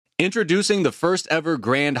Introducing the first ever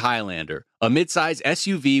Grand Highlander, a midsize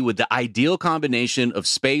SUV with the ideal combination of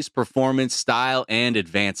space, performance, style, and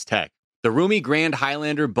advanced tech. The roomy Grand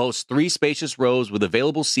Highlander boasts 3 spacious rows with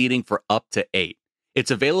available seating for up to 8.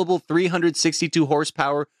 Its available 362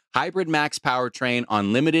 horsepower Hybrid Max powertrain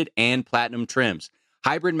on limited and platinum trims.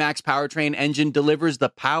 Hybrid Max powertrain engine delivers the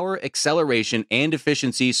power, acceleration, and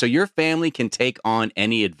efficiency so your family can take on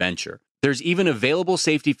any adventure. There's even available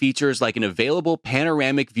safety features like an available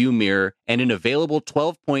panoramic view mirror and an available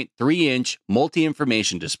 12.3-inch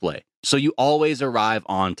multi-information display, so you always arrive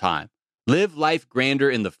on time. Live life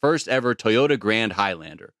grander in the first ever Toyota Grand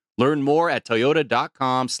Highlander. Learn more at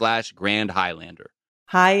toyota.com/Grand Highlander.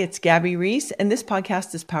 Hi, it's Gabby Reese, and this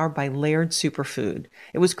podcast is powered by Laird Superfood.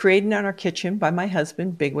 It was created in our kitchen by my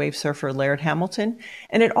husband, big wave surfer Laird Hamilton,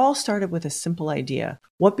 and it all started with a simple idea.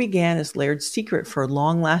 What began as Laird's secret for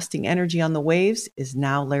long-lasting energy on the waves is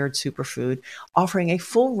now Laird Superfood, offering a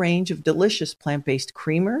full range of delicious plant-based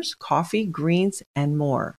creamers, coffee, greens, and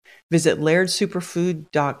more. Visit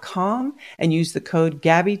lairdsuperfood.com and use the code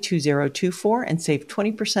GABBY2024 and save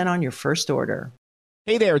 20% on your first order.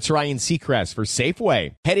 Hey there, it's Ryan Seacrest for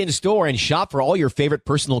Safeway. Head in store and shop for all your favorite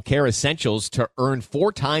personal care essentials to earn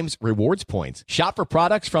 4 times rewards points. Shop for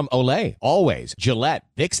products from Olay, Always, Gillette,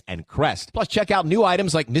 Vicks, and Crest. Plus, check out new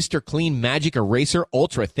items like Mr. Clean Magic Eraser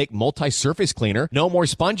Ultra Thick Multi-Surface Cleaner. No more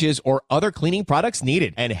sponges or other cleaning products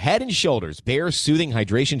needed. And Head & Shoulders Bare Soothing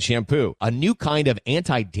Hydration Shampoo, a new kind of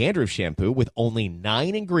anti-dandruff shampoo with only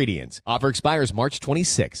 9 ingredients. Offer expires March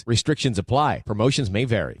 26. Restrictions apply. Promotions may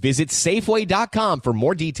vary. Visit Safeway.com for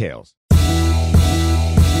more details.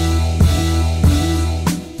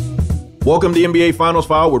 Welcome to NBA Finals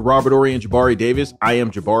File with Robert Horry and Jabari Davis. I am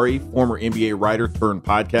Jabari, former NBA writer turned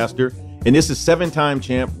podcaster, and this is 7-time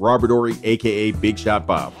champ Robert Horry, a.k.a. Big Shot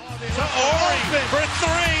Bob. To Horry for 3.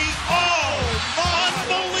 Oh,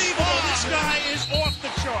 unbelievable. This guy is off the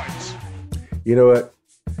charts. You know what?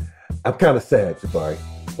 I'm kind of sad, Jabari.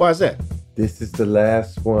 Why is that? This is the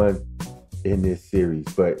last one in this series.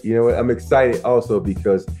 But you know what? I'm excited also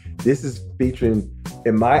because this is featuring,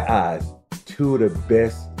 in my eyes, 2 of the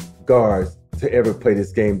best guards to ever play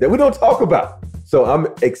this game that we don't talk about. So I'm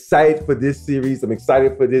excited for this series. I'm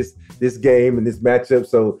excited for this game and this matchup.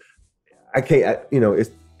 So I can't,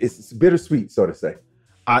 it's bittersweet, so to say.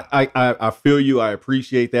 I feel you. I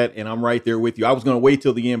appreciate that, and I'm right there with you. I was going to wait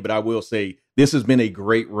till the end, but I will say this has been a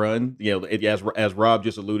great run. You know, as Rob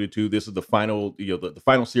just alluded to, this is the final, the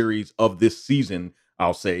final series of this season.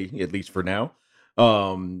 I'll say, at least for now.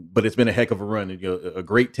 But it's been a heck of a run. A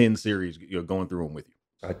great 10 series. Going through them with you.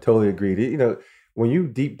 I totally agree. When you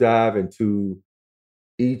deep dive into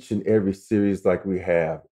each and every series like we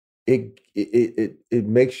have, it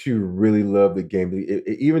makes you really love the game.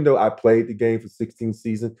 Even though I played the game for 16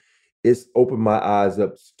 seasons, it's opened my eyes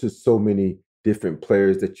up to so many different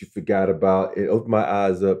players that you forgot about. It opened my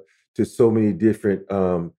eyes up to so many different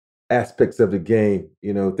aspects of the game.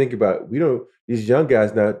 Think about it. These young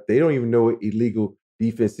guys now, they don't even know what illegal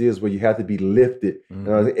defense is, where you have to be lifted.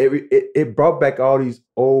 Mm-hmm. It brought back all these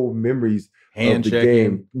old memories of the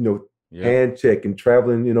game. Hand check and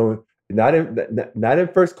traveling. Not in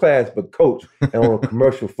first class, but coach and on a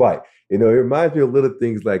commercial flight. It reminds me of little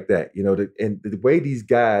things like that. And the way these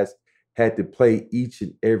guys had to play each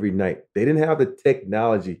and every night. They didn't have the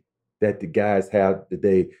technology that the guys have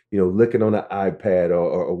today, looking on an iPad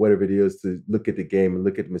or whatever it is to look at the game and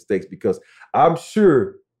look at the mistakes. Because I'm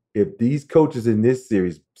sure if these coaches in this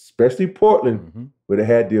series, especially Portland, mm-hmm. would have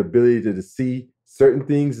had the ability to see certain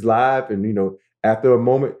things live and, after a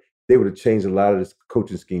moment, they would have changed a lot of this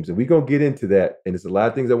coaching schemes. And we're going to get into that. And there's a lot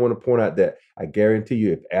of things I want to point out that I guarantee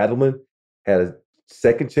you, if Adelman had a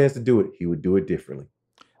second chance to do it, he would do it differently.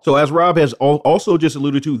 So as Rob has also just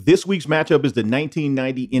alluded to, this week's matchup is the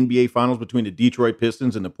 1990 NBA Finals between the Detroit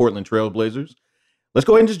Pistons and the Portland Trail Blazers. Let's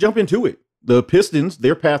go ahead and just jump into it. The Pistons,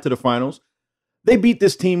 their path to the finals, they beat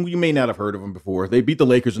this team. You may not have heard of them before. They beat the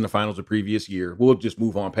Lakers in the finals the previous year. We'll just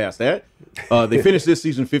move on past that. They finished this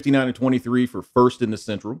season 59-23 for first in the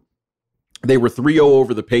Central. They were 3-0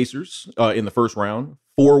 over the Pacers in the first round,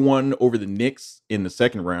 4-1 over the Knicks in the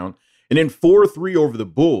second round, and then 4-3 over the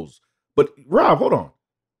Bulls. But Rob, hold on.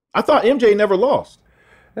 I thought MJ never lost.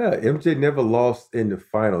 Yeah, MJ never lost in the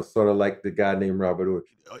finals, sort of like the guy named Robert Horry.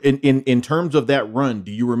 In terms of that run,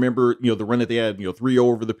 do you remember, the run that they had, 3-0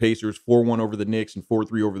 over the Pacers, 4-1 over the Knicks, and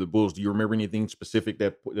 4-3 over the Bulls? Do you remember anything specific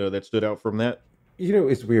that stood out from that?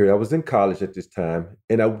 It's weird. I was in college at this time,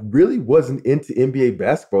 and I really wasn't into NBA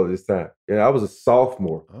basketball at this time. I was a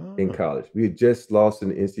sophomore in college. We had just lost in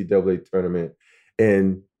the NCAA tournament,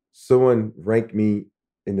 and someone ranked me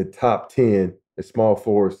in the top 10 as small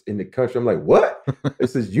forwards in the country. I'm like, what? It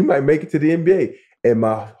says, you might make it to the NBA. And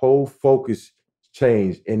my whole focus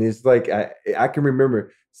changed. And it's like, I can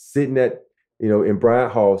remember sitting in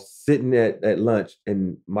Bryant Hall, sitting at lunch,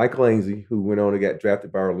 and Michael Ainsley, who went on and got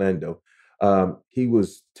drafted by Orlando, he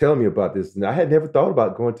was telling me about this. And I had never thought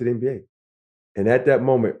about going to the NBA. And at that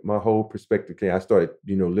moment, my whole perspective came. I started,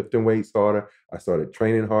 lifting weights harder. I started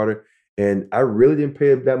training harder. And I really didn't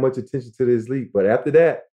pay that much attention to this league. But after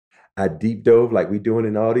that, I deep dove, like we're doing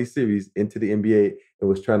in all these series, into the NBA and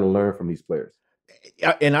was trying to learn from these players.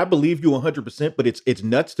 And I believe you 100%, but it's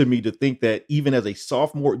nuts to me to think that even as a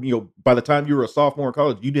sophomore, by the time you were a sophomore in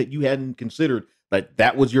college, you hadn't considered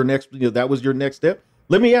that was your next, that was your next step.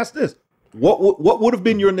 Let me ask this. What would have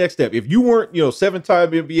been your next step if you weren't,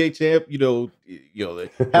 7-time NBA champ,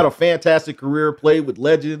 had a fantastic career, played with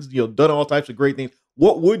legends, done all types of great things.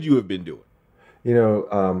 What would you have been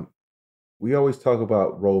doing? We always talk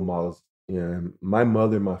about role models. My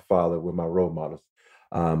mother and my father were my role models.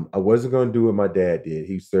 I wasn't going to do what my dad did.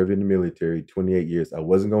 He served in the military 28 years. I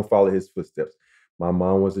wasn't going to follow his footsteps. My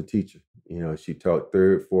mom was a teacher. She taught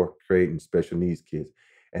 3rd, 4th grade and special needs kids.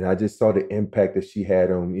 And I just saw the impact that she had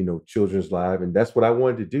on, children's lives. And that's what I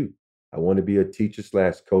wanted to do. I wanted to be a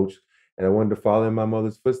teacher/coach, and I wanted to follow in my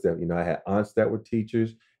mother's footsteps. I had aunts that were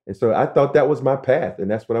teachers. And so I thought that was my path, and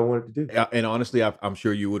that's what I wanted to do. And honestly, I'm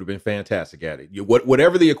sure you would have been fantastic at it.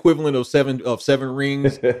 Whatever the equivalent of seven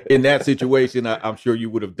rings in that situation, I'm sure you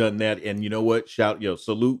would have done that. And you know what?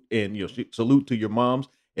 Salute salute to your moms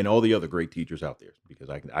and all the other great teachers out there, because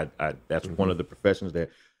that's one of the professions that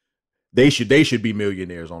they should be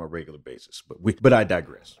millionaires on a regular basis. But I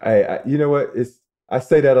digress. You know what? I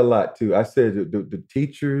say that a lot too. I said the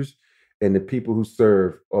teachers and the people who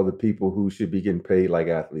serve are the people who should be getting paid like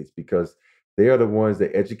athletes, because they are the ones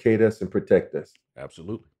that educate us and protect us.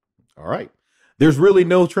 Absolutely. All right. There's really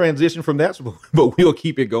no transition from that, but we'll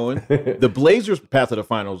keep it going. The Blazers' path to the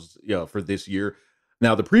finals for this year.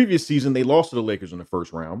 Now, the previous season, they lost to the Lakers in the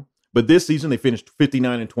first round, but this season they finished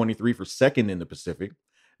 59-23 for second in the Pacific.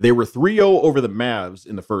 They were 3-0 over the Mavs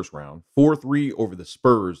in the first round, 4-3 over the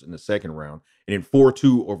Spurs in the second round, and then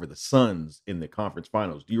 4-2 over the Suns in the conference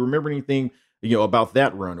finals. Do you remember anything, about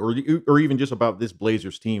that run, or even just about this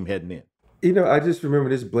Blazers team heading in? I just remember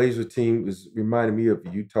this Blazer team was reminding me of the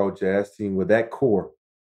Utah Jazz team, where that core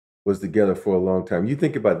was together for a long time. You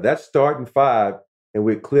think about it, that starting 5, and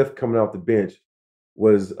with Cliff coming off the bench,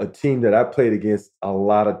 was a team that I played against a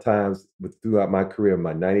lot of times throughout my career,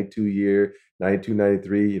 my 92 year, 92,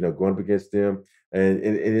 93, going up against them. And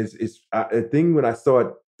it's a thing. When I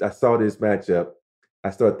saw this matchup,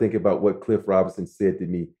 I started thinking about what Cliff Robinson said to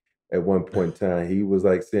me at one point in time. He was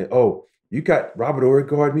like saying, "Oh, you got Robert Horry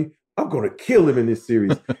guard me? I'm going to kill him in this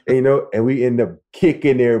series." and we end up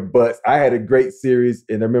kicking their butts. I had a great series.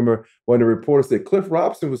 And I remember when the reporter said, Cliff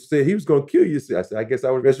Robinson said he was going to kill you. I said, I guess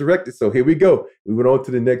I was resurrected. So here we go. We went on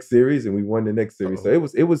to the next series and we won the next series. So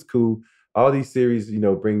it was cool. All these series,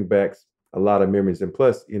 bring back a lot of memories. And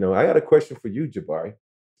plus, I got a question for you, Jabari.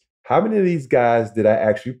 How many of these guys did I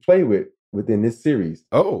actually play with within this series?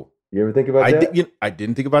 Oh, you ever think about that? I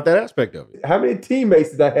didn't think about that aspect of it. How many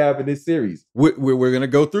teammates did I have in this series? We're going to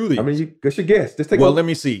go through these. I mean, what's your guess? Just take let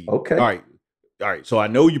me see. Okay. All right. So I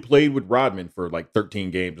know you played with Rodman for like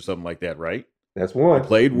 13 games or something like that, right? That's one. You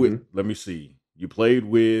played with, let me see. Did you play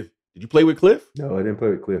with Cliff? No, I didn't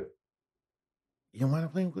play with Cliff. You don't mind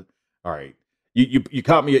playing with Cliff? All right. You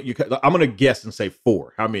caught me. I'm going to guess and say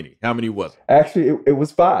 4. How many? How many was it? Actually, it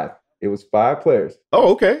was 5. It was 5 players.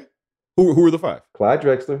 Oh, okay. Who were the 5? Clyde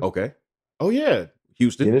Drexler. Okay. Oh, yeah.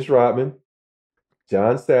 Houston. Dennis Rodman.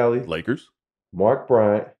 John Sally. Lakers. Mark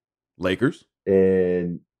Bryant. Lakers.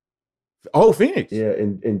 And Phoenix. Yeah,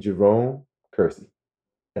 and Jerome Kersey.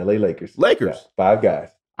 LA Lakers. Lakers. Yeah, 5 guys.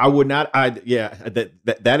 I would not.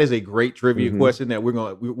 That is a great trivia question that we're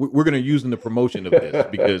gonna use in the promotion of this,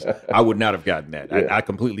 because I would not have gotten that. Yeah. I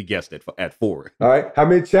completely guessed it at 4. All right. How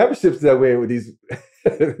many championships did I win with these?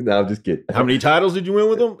 No, I'm just kidding. How many titles did you win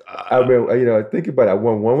with them? I mean, think about it. I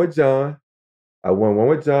won 1 with John. I won 1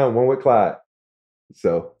 with John, 1 with Clyde.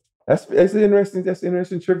 So that's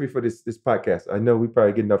interesting trivia for this podcast. I know we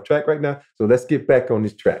probably getting off track right now, so let's get back on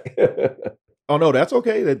this track. Oh no, that's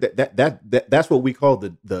okay. That's what we call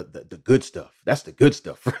the good stuff. That's the good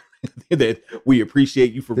stuff that we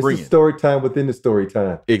appreciate you for bringing. This is story time within the story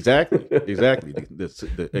time. Exactly.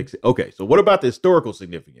 Okay, so what about the historical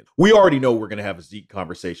significance? We already know we're going to have a Zeke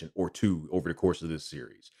conversation or two over the course of this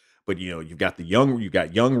series. But you've got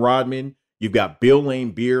young Rodman, you've got Bill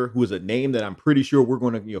Laimbeer, who is a name that I'm pretty sure we're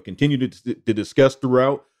going to continue to discuss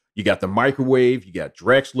throughout. You got the microwave, you got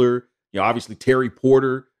Drexler, obviously Terry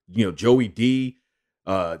Porter. Joey D,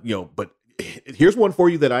 but here's one for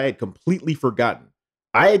you that I had completely forgotten.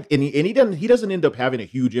 He doesn't end up having a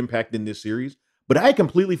huge impact in this series, but I had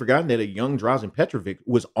completely forgotten that a young Drazen Petrovic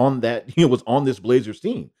was on this Blazers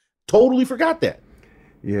team. Totally forgot that.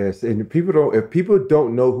 Yes, and if people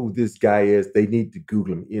don't know who this guy is, they need to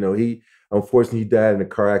Google him. He unfortunately died in a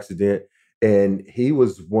car accident, and he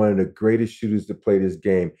was one of the greatest shooters to play this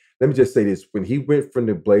game. Let me just say this: when he went from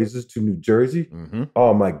the Blazers to New Jersey,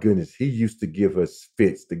 oh my goodness, he used to give us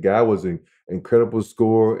fits. The guy was an incredible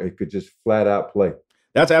scorer and could just flat out play.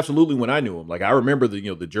 That's absolutely when I knew him. Like I remember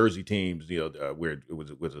the Jersey teams, where it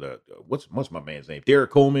was what's my man's name?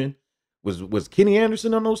 Derek Coleman. Was Kenny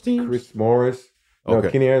Anderson on those teams? Chris Morris. Okay.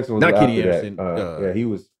 No, Kenny Anderson was not after Kenny Anderson. Yeah, he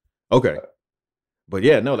was okay. But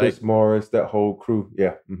yeah, no, Chris Morris, that whole crew.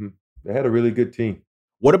 Yeah, they had a really good team.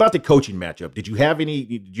 What about the coaching matchup? Did you have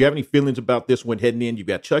any feelings about this one heading in? You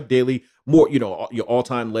got Chuck Daly, more, your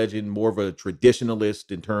all-time legend, more of a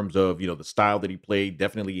traditionalist in terms of, the style that he played,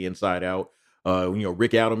 definitely inside out.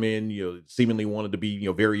 Rick Adelman, seemingly wanted to be,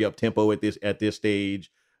 very up tempo at this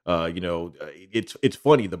stage. It's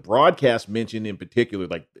funny. The broadcast mentioned in particular,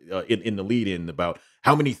 like in the lead in about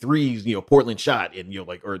how many threes, Portland shot and,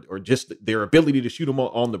 or just their ability to shoot them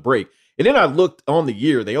on the break. And then I looked on the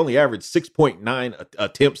year, they only averaged 6.9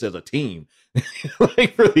 attempts as a team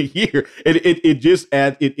like for the year. And it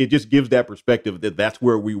just gives that perspective that's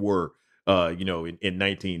where we were, in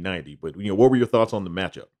 1990. But, what were your thoughts on the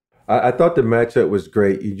matchup? I thought the matchup was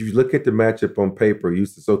great. You look at the matchup on paper, you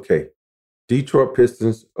say, okay, Detroit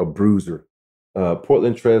Pistons, a bruiser.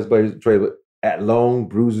 Portland Trailblazers, at long,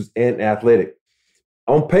 bruisers, and athletic.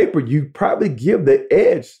 On paper, you probably give the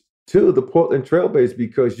edge to the Portland Trailblazers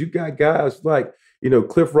because you got guys like,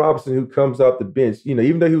 Cliff Robinson who comes off the bench.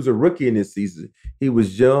 Even though he was a rookie in this season, he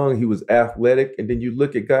was young, he was athletic. And then you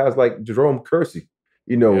look at guys like Jerome Kersey,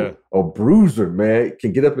 a bruiser, man,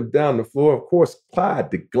 can get up and down the floor. Of course,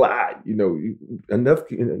 Clyde, the Glide,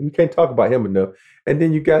 you can't talk about him enough. And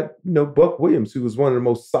then you got, Buck Williams, who was one of the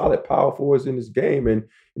most solid power forwards in this game. And,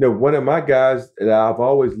 one of my guys that I've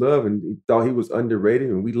always loved and thought he was underrated,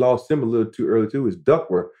 and we lost him a little too early too, is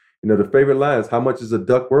Duckworth. The favorite line is, how much is a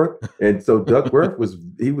duck worth? And so Duckworth was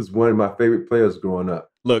one of my favorite players growing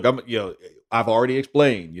up. Look, I've already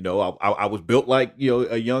explained, I was built like,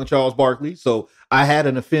 a young Charles Barkley. So I had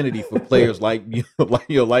an affinity for players like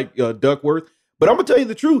Duckworth. But I'm gonna tell you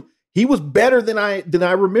the truth. He was better than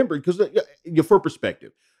I remember because for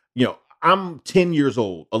perspective, I'm 10 years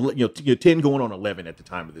old, 10 going on 11 at the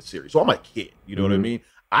time of this series. So I'm a kid, you know what I mean?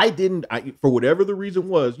 For whatever the reason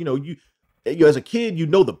was, you as a kid,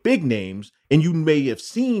 the big names and you may have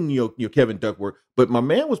seen, Kevin Duckworth, but my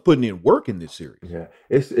man was putting in work in this series. Yeah,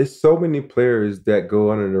 it's so many players that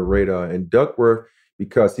go under the radar, and Duckworth,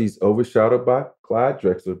 because he's overshadowed by Clyde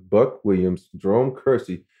Drexler, Buck Williams, Jerome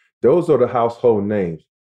Kersey, those are the household names.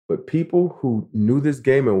 But people who knew this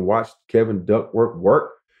game and watched Kevin Duckworth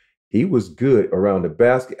work, he was good around the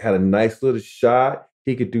basket, had a nice little shot.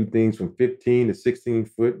 He could do things from 15 to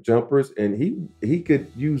 16-foot jumpers, and he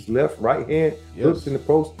could use left, right hand hooks in the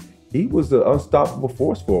post. He was an unstoppable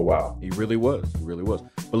force for a while. He really was.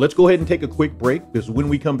 But let's go ahead and take a quick break, because when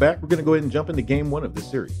we come back, we're going to go ahead and jump into game one of this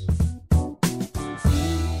series.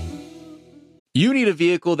 You need a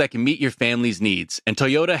vehicle that can meet your family's needs, and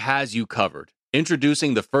Toyota has you covered.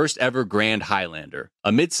 Introducing the first ever Grand Highlander,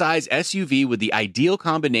 a midsize SUV with the ideal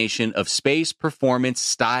combination of space, performance,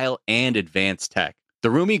 style, and advanced tech. The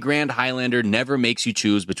roomy Grand Highlander never makes you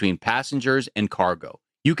choose between passengers and cargo.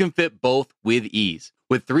 You can fit both with ease,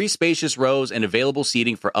 with 3 spacious rows and available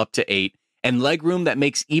seating for up to 8, and legroom that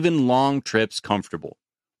makes even long trips comfortable.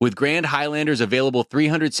 With Grand Highlander's available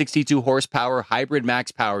 362 horsepower hybrid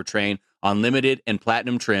max powertrain on limited and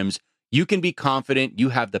platinum trims, you can be confident you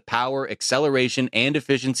have the power, acceleration, and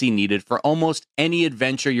efficiency needed for almost any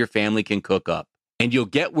adventure your family can cook up. And you'll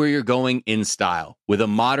get where you're going in style, with a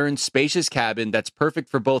modern, spacious cabin that's perfect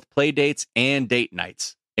for both play dates and date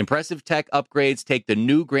nights. Impressive tech upgrades take the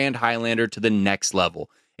new Grand Highlander to the next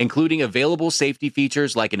level, including available safety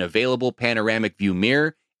features like an available panoramic view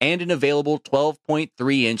mirror and an available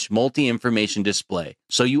 12.3-inch multi-information display,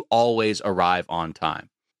 so you always arrive on time.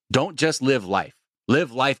 Don't just live life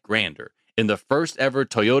grander in the first ever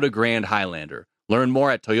Toyota Grand Highlander. Learn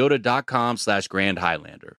more at toyota.com/Grand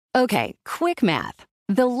Highlander. Okay, quick math.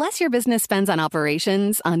 The less your business spends on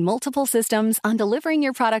operations, on multiple systems, on delivering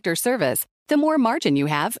your product or service, the more margin you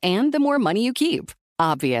have and the more money you keep.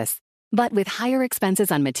 Obvious. But with higher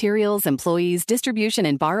expenses on materials, employees, distribution,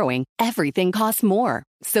 and borrowing, everything costs more.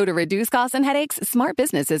 So to reduce costs and headaches, smart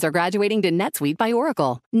businesses are graduating to NetSuite by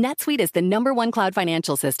Oracle. NetSuite is the #1 cloud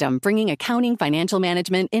financial system, bringing accounting, financial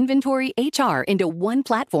management, inventory, HR into one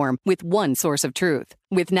platform with one source of truth.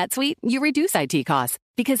 With NetSuite, you reduce IT costs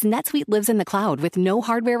because NetSuite lives in the cloud with no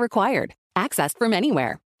hardware required, accessed from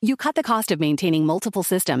anywhere. You cut the cost of maintaining multiple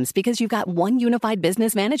systems because you've got one unified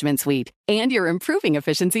business management suite. And you're improving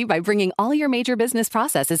efficiency by bringing all your major business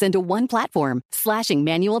processes into one platform, slashing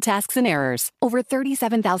manual tasks and errors. Over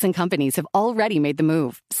 37,000 companies have already made the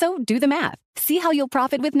move. So do the math. See how you'll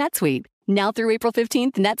profit with NetSuite. Now through April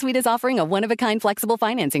 15th, NetSuite is offering a one-of-a-kind flexible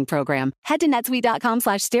financing program. Head to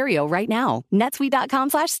netsuite.com/stereo right now.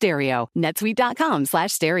 netsuite.com/stereo.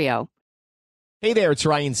 netsuite.com/stereo. Hey there, it's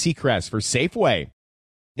Ryan Seacrest for Safeway.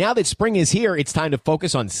 Now that spring is here, it's time to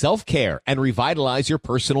focus on self-care and revitalize your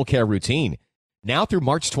personal care routine. Now through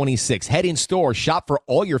March 26, head in store, shop for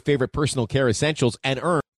all your favorite personal care essentials, and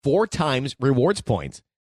earn 4 times rewards points.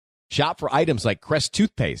 Shop for items like Crest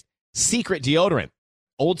toothpaste, Secret deodorant,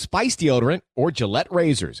 Old Spice deodorant, or Gillette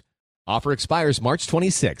razors. Offer expires March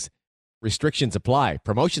 26. Restrictions apply.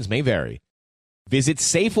 Promotions may vary. Visit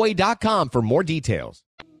Safeway.com for more details.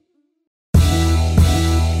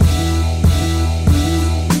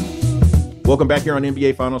 Welcome back here on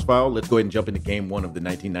NBA Finals File. Let's go ahead and jump into Game 1 of the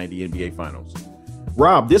 1990 NBA Finals.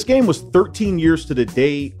 Rob, this game was 13 years to the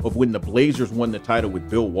day of when the Blazers won the title with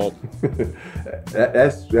Bill Walton.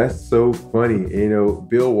 That's so funny. You know,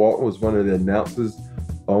 Bill Walton was one of the announcers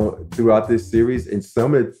throughout this series, and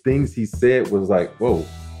some of the things he said was like, whoa,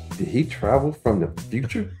 did he travel from the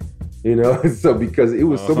future? You know, so because it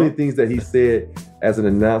was so many things that he said as an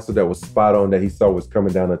announcer that was spot on that he saw was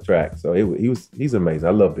coming down the track. So he's amazing.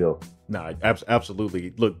 I love Bill. No,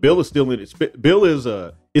 absolutely. Look, Bill is still in it. Bill is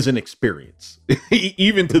an experience,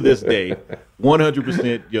 even to this day.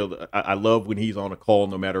 100%. You know, I love when he's on a call,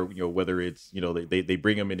 no matter whether it's they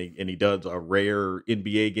bring him in and he does a rare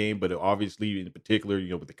NBA game, but obviously in particular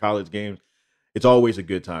with the college games, it's always a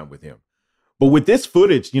good time with him. But with this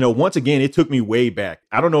footage, once again, it took me way back.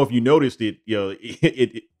 I don't know if you noticed it.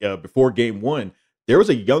 Before Game 1, there was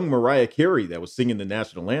a young Mariah Carey that was singing the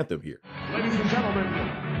national anthem here. Ladies and gentlemen,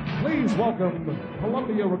 please welcome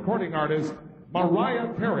Columbia recording artist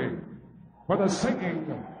Mariah Carey for the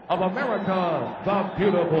singing of America the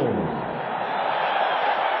Beautiful.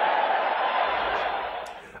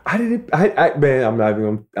 Man, I'm not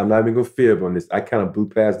even gonna fib on this. I kind of blew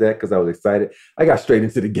past that because I was excited. I got straight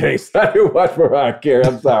into the game, so I didn't watch Mariah Carey.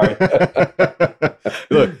 I'm sorry.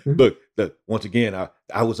 Look. Once again,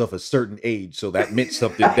 I was of a certain age, so that meant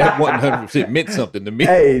something. That 100% meant something to me.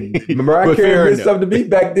 Hey, Mariah Carey meant something to me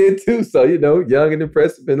back then too. So young and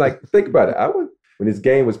impressive. And think about it. When this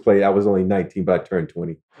game was played, I was only 19, but I turned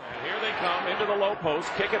 20. Here they come into the low post,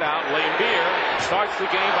 kick it out. Laimbeer starts the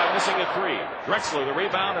game by missing a 3. Drexler the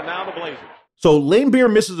rebound, and now the Blazers. So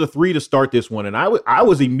Laimbeer misses a 3 to start this one, and I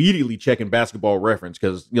was immediately checking Basketball Reference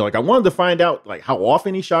because I wanted to find out how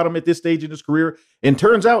often he shot them at this stage in his career. And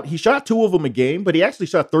turns out he shot 2 of them a game, but he actually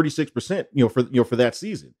shot 36% for that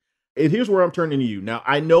season. And here's where I'm turning to you. Now,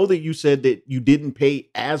 I know that you said that you didn't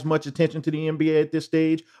pay as much attention to the NBA at this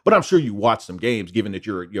stage, but I'm sure you watched some games, given that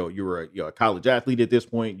you're a college athlete at this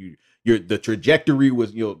point. The trajectory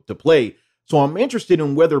was to play. So I'm interested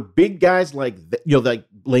in whether big guys like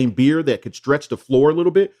Laimbeer that could stretch the floor a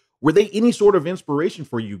little bit, were they any sort of inspiration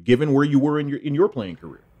for you, given where you were in your playing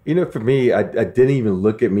career? For me, I didn't even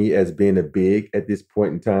look at me as being a big at this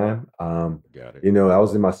point in time. Got it. I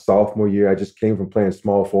was in my sophomore year. I just came from playing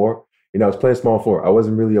small forward. I was playing small forward. I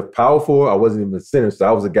wasn't really a power forward. I wasn't even a center. So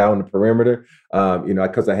I was a guy on the perimeter,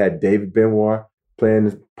 because I had David Benoit playing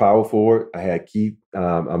the power forward. I had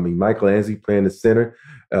Michael Ansley playing the center.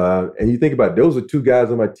 And you think about it, those are 2 guys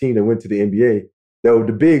on my team that went to the NBA that were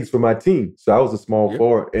the bigs for my team. So I was a small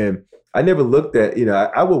forward. And I never looked at,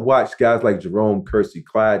 I would watch guys like Jerome Kersey,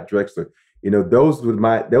 Clyde Drexler. Those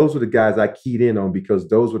were the guys I keyed in on because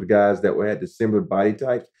those were the guys that had the similar body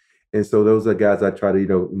types. And so those are guys I try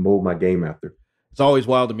to, mold my game after. It's always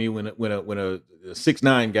wild to me when a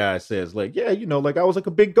 6'9" guy says I was like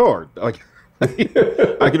a big guard. I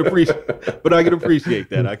can appreciate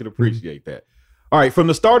that. I can appreciate that. All right, from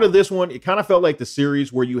the start of this one, it kind of felt like the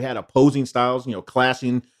series where you had opposing styles,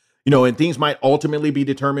 clashing, and things might ultimately be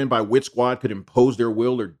determined by which squad could impose their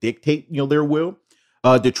will or dictate, their will.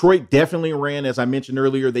 Detroit definitely ran, as I mentioned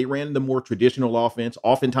earlier, they ran the more traditional offense,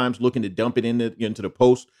 oftentimes looking to dump it into the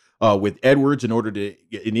post with Edwards in order to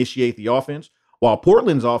initiate the offense. While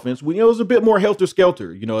Portland's offense, was a bit more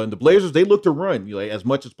helter-skelter, and the Blazers, they looked to run as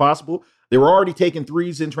much as possible. They were already taking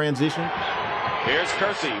threes in transition. Here's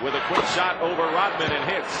Kersey with a quick shot over Rodman and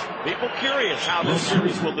hits. People curious how this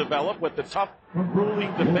series will develop with the tough,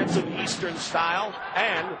 grueling defensive Eastern style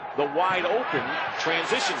and the wide open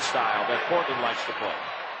transition style that Portland likes to play.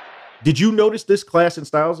 Did you notice this clash in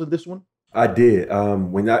styles in this one? I did.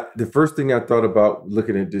 The first thing I thought about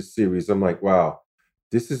looking at this series, I'm like, wow,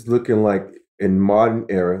 this is looking like in modern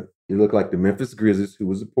era. You look like the Memphis Grizzlies, who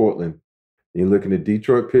was in Portland. You're looking at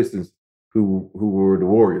Detroit Pistons, who were the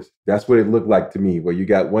Warriors. That's what it looked like to me, where you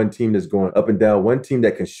got one team that's going up and down, one team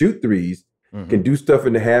that can shoot threes, can do stuff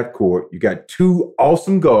in the half court. You got two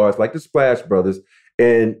awesome guards like the Splash Brothers.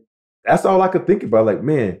 And that's all I could think about. Like,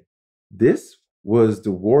 man, this was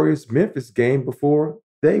the Warriors-Memphis game before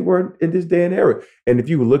they were in this day and era. And if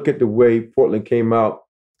you look at the way Portland came out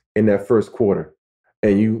in that first quarter,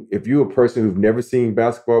 and if you're a person who've never seen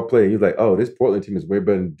basketball play, you're like, oh, this Portland team is way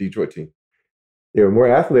better than the Detroit team. They were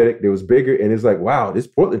more athletic, they was bigger, and it's like, wow, this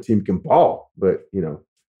Portland team can ball. But,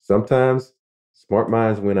 sometimes smart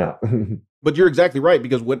minds win out. But you're exactly right,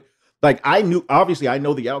 because obviously I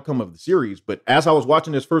know the outcome of the series, but as I was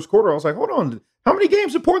watching this first quarter, I was like, hold on, how many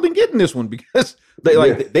games did Portland get in this one? Because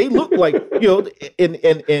they look like,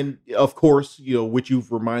 and of course, which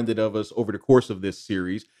you've reminded of us over the course of this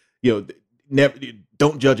series, never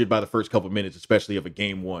don't judge it by the first couple of minutes, especially of a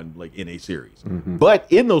game one, like in a series. But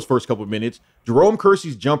in those first couple of minutes, Jerome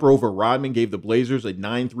Kersey's jumper over Rodman gave the Blazers a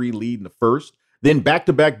 9-3 lead in the first. Then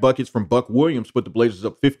back-to-back buckets from Buck Williams put the Blazers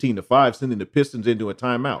up 15-5, sending the Pistons into a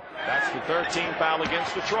timeout. That's the 13th foul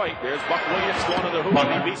against Detroit. There's Buck Williams going to the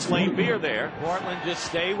hoop. He beats Lane Beer there. Portland, just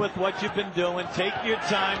stay with what you've been doing. Take your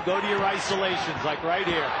time. Go to your isolations, like right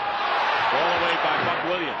here. Ball away by Buck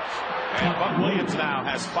Williams. And Buck Williams now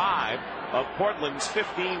has 5 of Portland's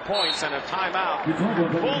 15 points and a timeout.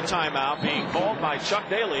 Full timeout being called by Chuck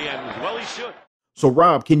Daly, and well, he should. So,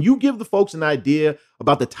 Rob, can you give the folks an idea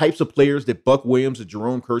about the types of players that Buck Williams and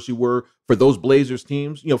Jerome Kersey were for those Blazers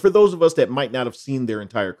teams? For those of us that might not have seen their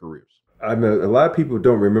entire careers. I know a lot of people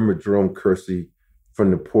don't remember Jerome Kersey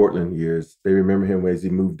from the Portland years. They remember him as he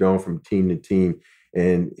moved on from team to team,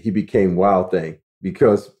 and he became Wild Thing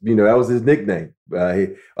because, that was his nickname.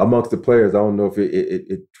 Amongst the players, I don't know if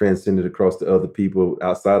it transcended across to other people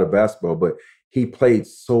outside of basketball, but he played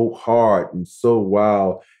so hard and so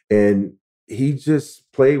wild, and he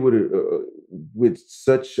just played with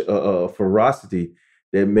such a ferocity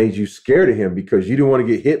that made you scared of him because you didn't want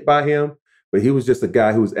to get hit by him. But he was just a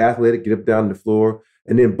guy who was athletic, get up down the floor.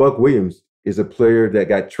 And then Buck Williams is a player that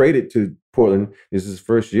got traded to Portland. This is his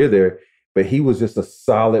first year there, but he was just a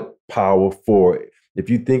solid power forward. If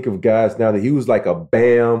you think of guys now, that he was like a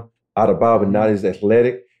Bam out of Bob and not as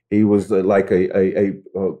athletic. He was like a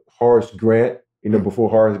Horace Grant, before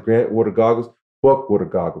Horace Grant wore the goggles. Buck wore the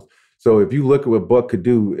goggles. So if you look at what Buck could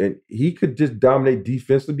do, and he could just dominate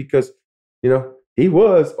defensively because, he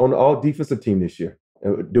was on the all-defensive team this year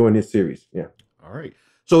during this series. Yeah. All right.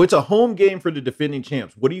 So it's a home game for the defending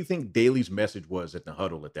champs. What do you think Daly's message was at the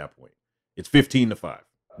huddle at that point? It's 15-5.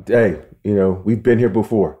 Hey, we've been here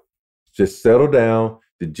before. Just settle down.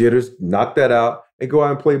 The jitters, knock that out, and go out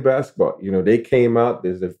and play basketball. They came out.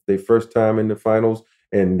 This is their first time in the finals,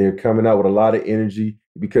 and they're coming out with a lot of energy.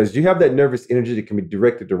 Because you have that nervous energy that can be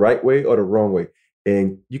directed the right way or the wrong way.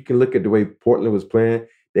 And you can look at the way Portland was playing.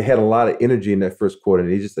 They had a lot of energy in that first quarter,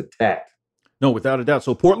 and they just attacked. No, without a doubt.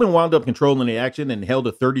 So Portland wound up controlling the action and held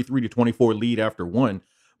a 33-24 lead after one.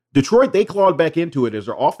 Detroit, they clawed back into it as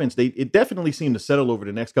their offense. It definitely seemed to settle over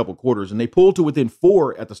the next couple quarters, and they pulled to within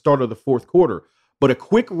 4 at the start of the fourth quarter. But a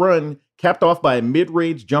quick run capped off by a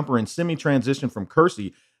mid-range jumper and semi-transition from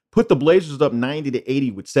Kersey put the Blazers up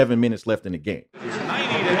 90-80 with 7 minutes left in the game. 90-80.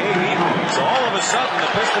 So all of a sudden,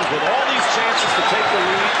 the Pistons, with all these chances to take the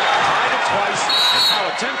lead, tied it twice, and now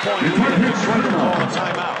a 10-point lead, and Detroit will call a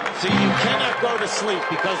timeout. See, you cannot go to sleep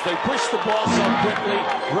because they push the ball so quickly,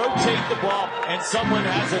 rotate the ball, and someone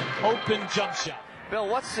has an open jump shot. Bill,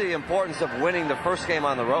 what's the importance of winning the first game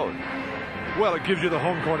on the road? Well, it gives you the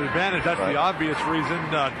home court advantage. That's the obvious reason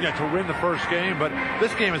to win the first game. But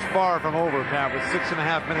this game is far from over, Pat. With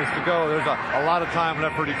 6.5 minutes to go, there's a lot of time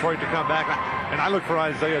left for Detroit to come back. And I look for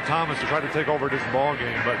Isaiah Thomas to try to take over this ball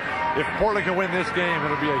game. But if Portland can win this game,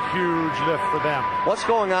 it'll be a huge lift for them. What's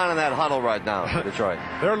going on in that huddle right now, Detroit?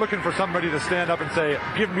 They're looking for somebody to stand up and say,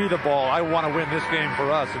 give me the ball. I want to win this game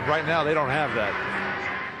for us. And right now, they don't have that.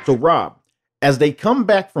 So, Rob, as they come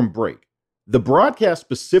back from break, the broadcast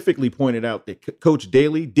specifically pointed out that Coach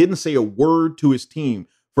Daly didn't say a word to his team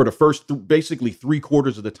for the first basically 3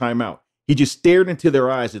 quarters of the timeout. He just stared into their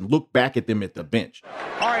eyes and looked back at them at the bench.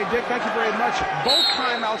 All right, Dick, thank you very much. Both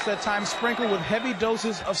timeouts that time sprinkled with heavy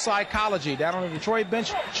doses of psychology. Down on the Detroit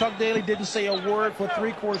bench, Chuck Daly didn't say a word for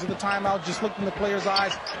 3/4 of the timeout, just looked in the players'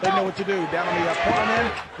 eyes. They know what to do. Down on the Portland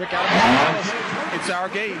end, Rick Adams, it's our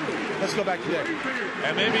game. Let's go back to Dick.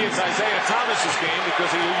 And maybe it's Isaiah Thomas's game because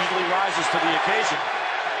he usually rises to the occasion.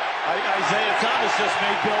 Isaiah Thomas just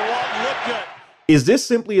made Bill Walton look good. Is this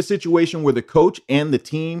simply a situation where the coach and the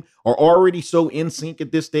team are already so in sync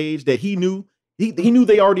at this stage that he knew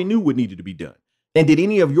they already knew what needed to be done? And did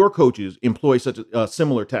any of your coaches employ such a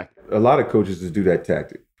similar tactic? A lot of coaches just do that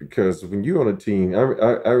tactic because when you're on a team,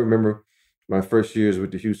 I remember my first years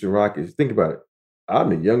with the Houston Rockets. Think about it. I'm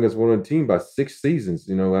the youngest one on the team by 6 seasons.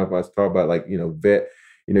 I was talking about vet.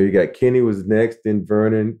 You got Kenny was next, then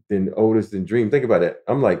Vernon, then Otis, then Dream. Think about that.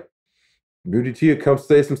 I'm like, Rudy Tia comes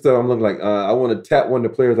say some stuff. I'm looking like, I want to tap one of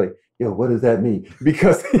the players like, yo, what does that mean?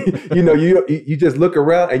 Because, you just look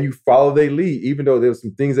around and you follow their lead, even though there's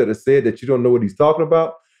some things that are said that you don't know what he's talking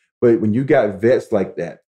about. But when you got vets like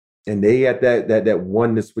that, and they got that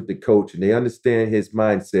oneness with the coach, and they understand his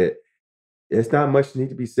mindset, it's not much need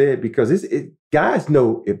to be said because guys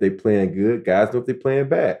know if they're playing good, guys know if they're playing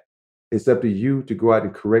bad. It's up to you to go out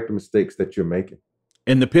and correct the mistakes that you're making.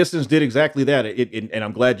 And the Pistons did exactly that. And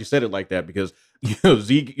I'm glad you said it like that because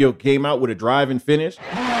Zeke came out with a drive and finish.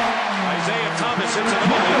 Isaiah Thomas hits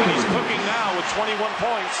another one. He's cooking now with 21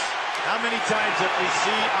 points. How many times have we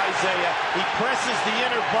seen Isaiah? He presses the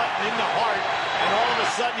inner button in the heart, and all of a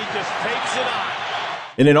sudden he just takes it on.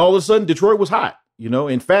 And then all of a sudden Detroit was hot.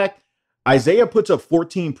 In fact, Isaiah puts up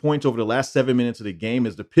 14 points over the last 7 minutes of the game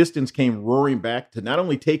as the Pistons came roaring back to not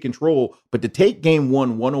only take control, but to take game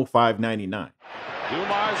one 105-99.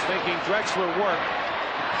 Dumars making Drexler work.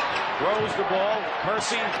 Throws the ball.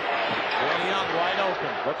 Percy. Way Young wide open.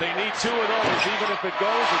 But they need 2 of those. Even if it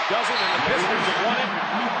goes, it doesn't. And the Pistons have won it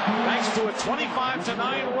thanks to a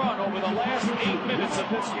 25-9 run over the last 8 minutes of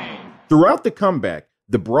this game. Throughout the comeback,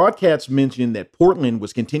 the broadcast mentioned that Portland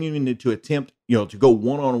was continuing to attempt, to go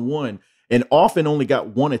one-on-one and often only got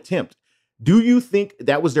one attempt. Do you think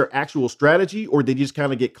that was their actual strategy, or did they just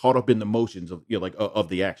kind of get caught up in the motions of, of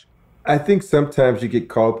the action? I think sometimes you get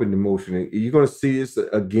caught up in emotion. You're going to see this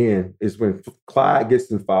again is when Clyde gets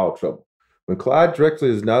in foul trouble. When Clyde Drexler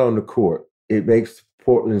is not on the court, it makes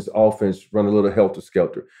Portland's offense run a little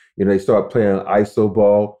helter-skelter. They start playing ISO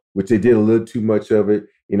ball, which they did a little too much of it.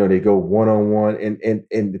 They go one-on-one.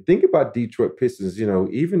 And the thing about Detroit Pistons,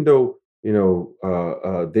 even though,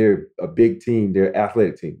 they're a big team, they're an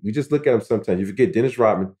athletic team. You just look at them sometimes. You forget Dennis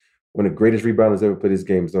Rodman, one of the greatest rebounders ever played his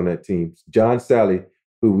games on that team. John Sally,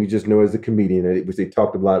 who we just know as a comedian, which they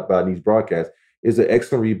talked a lot about in these broadcasts, is an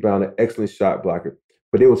excellent rebounder, excellent shot blocker.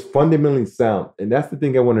 But it was fundamentally sound. And that's the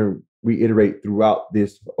thing I want to reiterate throughout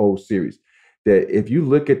this whole series, that if you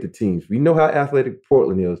look at the teams, we know how athletic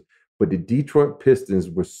Portland is, but the Detroit Pistons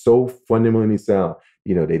were so fundamentally sound.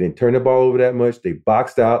 They didn't turn the ball over that much. They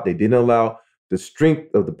boxed out. They didn't allow the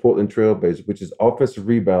strength of the Portland Trailblazers, which is offensive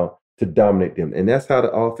rebound, to dominate them. And that's how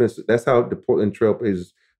the Portland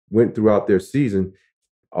Trailblazers went throughout their season.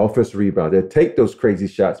 Offensive rebound. They'd take those crazy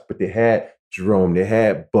shots, but they had Jerome, they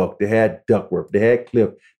had Buck, they had Duckworth, they had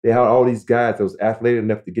Cliff. They had all these guys that was athletic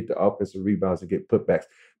enough to get the offensive rebounds and get putbacks.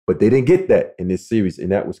 But they didn't get that in this series,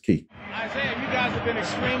 and that was key. Isaiah, you guys have been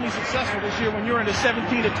extremely successful this year when you're in the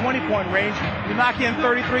 17 to 20-point range. You knock in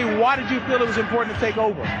 33. Why did you feel it was important to take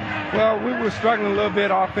over? Well, we were struggling a little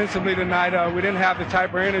bit offensively tonight. We didn't have the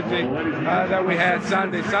type of energy that we had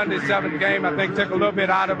Sunday. Sunday's 7th game, I think, took a little bit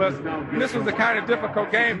out of us. And this was a kind of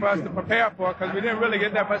difficult game for us to prepare for because we didn't really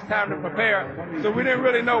get that much time to prepare. So we didn't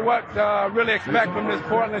really know what really expect from this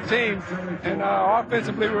Portland team. And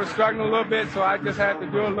offensively, we were struggling a little bit, so I just had to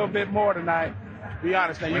do a little bit more tonight. Be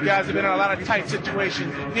honest now, you guys have been in a lot of tight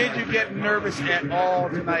situations. Did you get nervous at all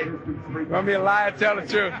tonight? Gonna be a lie, tell the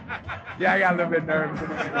truth. Yeah, I got a little bit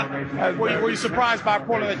nervous. Were you surprised by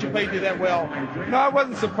Portland that you played that well? No, I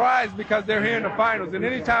wasn't surprised because they're here in the finals. And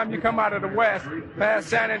anytime you come out of the West, past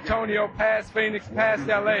San Antonio, past Phoenix, past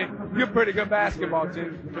LA, you're a pretty good basketball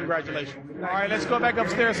team. Congratulations. All right, let's go back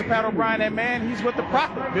upstairs to Pat O'Brien. And man, he's with the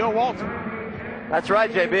prophet, Bill Walton. That's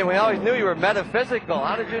right, JB. We always knew you were metaphysical.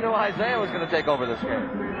 How did you know Isaiah was going to take over this game?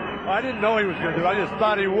 I didn't know he was going to do it. I just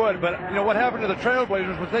thought he would. But, what happened to the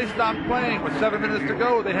Trailblazers was they stopped playing with 7 minutes to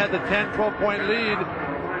go. They had the 10, 12-point lead.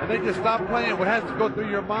 And they just stop playing. What has to go through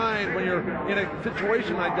your mind when you're in a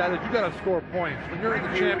situation like that is you got to score points. When you're in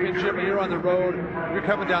the championship and you're on the road, you're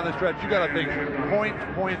coming down the stretch, you got to think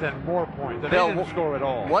points, and more points. And Bill, they didn't score at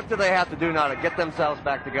all. What do they have to do now to get themselves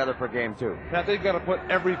back together for game 2? Now, they've got to put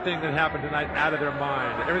everything that happened tonight out of their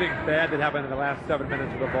mind. Everything bad that happened in the last 7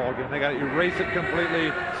 minutes of the ball game. They got to erase it completely,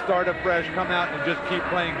 start afresh, come out and just keep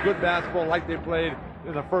playing good basketball like they played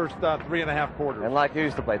in the first 3.5 quarters. And like you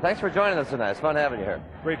used to play. Thanks for joining us tonight. It's fun having you here.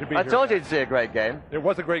 Great to be here. I told you you'd see a great game. It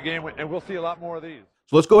was a great game, and we'll see a lot more of these.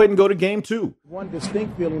 So let's go ahead and go to game 2. One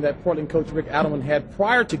distinct feeling that Portland coach Rick Adelman had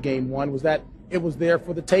prior to game 1 was that it was there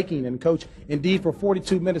for the taking. And, Coach, indeed, for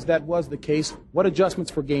 42 minutes, that was the case. What adjustments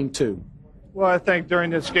for game 2? Well, I think during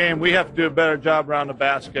this game we have to do a better job around the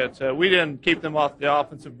basket. We didn't keep them off the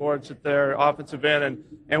offensive boards at their offensive end,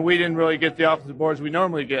 and we didn't really get the offensive boards we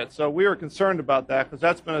normally get. So we were concerned about that because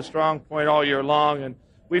that's been a strong point all year long, and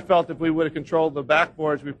we felt if we would have controlled the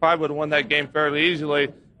backboards, we probably would have won that game fairly easily.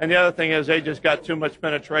 And the other thing is they just got too much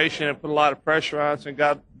penetration and put a lot of pressure on us and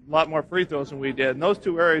got a lot more free throws than we did. And those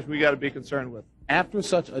two areas we got to be concerned with. After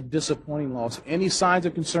such a disappointing loss, any signs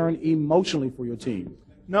of concern emotionally for your team?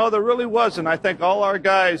 No, there really wasn't. I think all our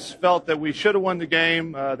guys felt that we should have won the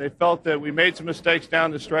game. They felt that we made some mistakes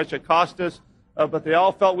down the stretch that cost us, but they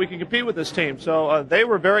all felt we can compete with this team. So they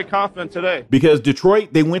were very confident today. Because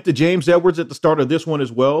Detroit, they went to James Edwards at the start of this one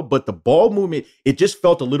as well, but the ball movement, it just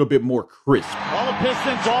felt a little bit more crisp. Well, the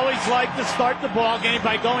Pistons always like to start the ball game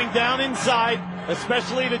by going down inside,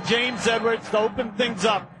 especially to James Edwards to open things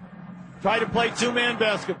up. Try to play two-man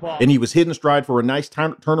basketball. And he was hitting stride for a nice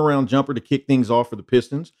turnaround jumper to kick things off for the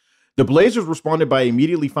Pistons. The Blazers responded by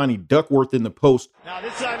immediately finding Duckworth in the post. Now,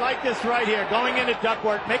 I like this right here. Going into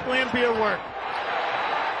Duckworth, make Lambier work.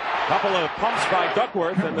 Couple of pumps by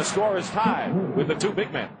Duckworth, and the score is tied with the two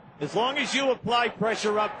big men. As long as you apply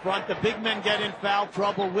pressure up front, the big men get in foul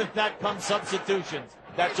trouble. With that comes substitutions.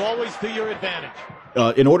 That's always to your advantage.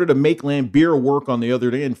 In order to make Lambier work on the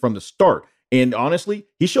other end from the start. And honestly,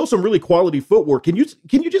 he showed some really quality footwork. Can you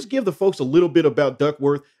just give the folks a little bit about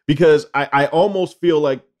Duckworth? Because I almost feel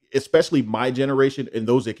like, especially my generation and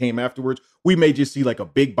those that came afterwards, we may just see like a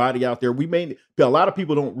big body out there. A lot of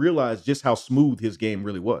people don't realize just how smooth his game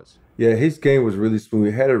really was. Yeah, his game was really smooth.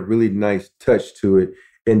 It had a really nice touch to it.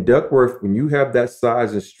 And Duckworth, when you have that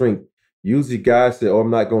size and strength, usually guys say, "Oh,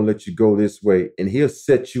 I'm not going to let you go this way," and he'll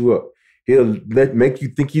set you up. He'll make you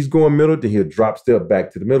think he's going middle, then he'll drop step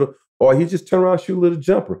back to the middle. Or he just turn around and shoot a little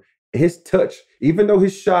jumper. His touch, even though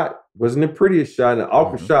his shot wasn't the prettiest shot, an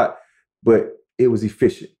awkward shot, but it was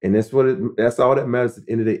efficient. And that's all that matters at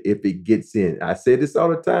the end of the day if it gets in. I say this all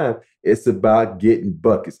the time. It's about getting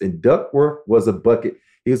buckets. And Duckworth was a bucket.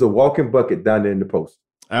 He was a walking bucket down there in the post.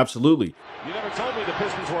 Absolutely. You never told me the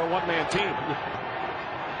Pistons were a one-man team.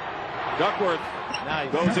 Duckworth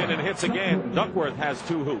goes in and hits again. Duckworth has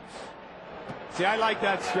 2 hoops. See, I like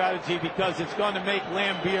that strategy because it's going to make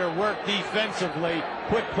Lambier work defensively,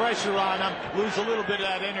 put pressure on him, lose a little bit of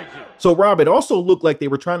that energy. So, Rob, it also looked like they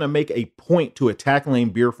were trying to make a point to attack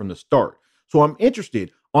Lambier from the start. So I'm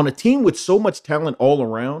interested, on a team with so much talent all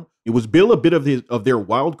around, it was Bill a bit of their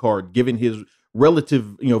wild card given his relative,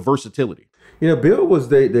 versatility? Bill was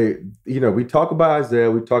we talk about Isaiah,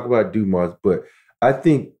 we talk about Dumas, but I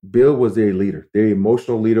think Bill was their leader, their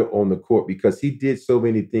emotional leader on the court because he did so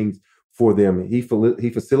many things for them. He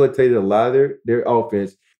facilitated a lot of their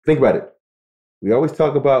offense. Think about it. We always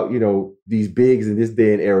talk about, these bigs in this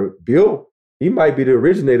day and era. Bill, he might be the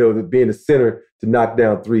originator of being a center to knock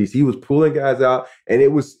down threes. He was pulling guys out, and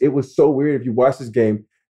it was so weird. If you watch this game,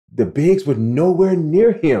 the bigs were nowhere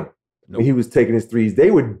near him when he was taking his threes.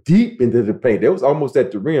 They were deep into the paint. They was almost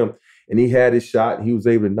at the rim, and he had his shot, and he was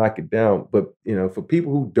able to knock it down. But, for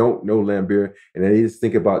people who don't know Lambier, and they just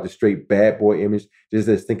think about the straight bad boy image,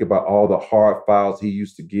 just think about all the hard fouls he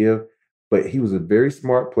used to give. But he was a very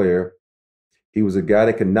smart player. He was a guy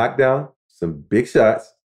that could knock down some big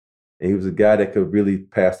shots, and he was a guy that could really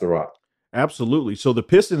pass the rock. Absolutely. So the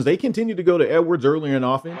Pistons, they continue to go to Edwards earlier in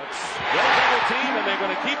offense. Well, team, and they're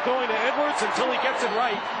going to keep going to Edwards until he gets it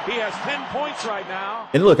right. He has 10 points right now.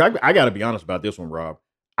 And look, I got to be honest about this one, Rob.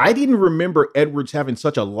 I didn't remember Edwards having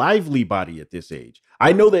such a lively body at this age.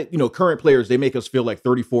 I know that, current players, they make us feel like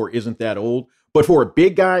 34 isn't that old. But for a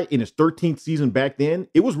big guy in his 13th season back then,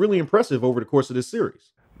 it was really impressive over the course of this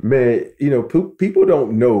series. Man, people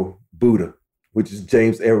don't know Buddha, which is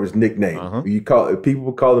James Edwards' nickname. People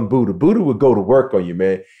would call him Buddha. Buddha would go to work on you,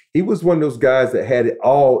 man. He was one of those guys that had it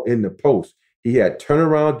all in the post. He had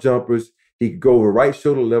turnaround jumpers. He could go over right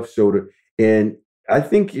shoulder, left shoulder. And I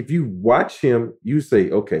think if you watch him, you say,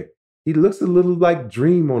 okay, he looks a little like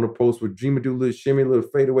Dream on the post where Dream would do a little shimmy, a little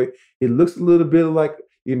fadeaway. It looks a little bit like,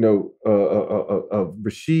 Rasheed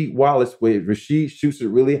Wallace, where Rasheed shoots it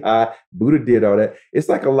really high. Buddha did all that. It's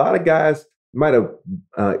like a lot of guys might have,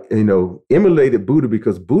 emulated Buddha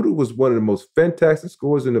because Buddha was one of the most fantastic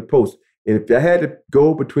scorers in the post. And if I had to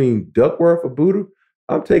go between Duckworth or Buddha,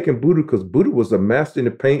 I'm taking Buddha because Buddha was a master in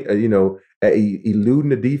the paint, at eluding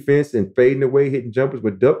the defense and fading away, hitting jumpers.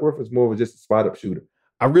 But Duckworth was more of just a spot-up shooter.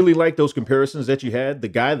 I really like those comparisons that you had. The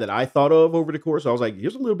guy that I thought of over the course, I was like,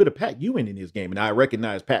 here's a little bit of Pat Ewing in his game. And I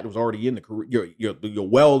recognized Pat was already in the career, you're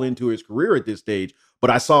well into his career at this stage.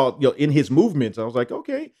 But I saw, in his movements, I was like,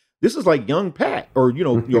 okay, this is like young Pat or,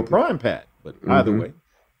 your prime Pat. But either way,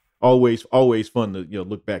 always fun to,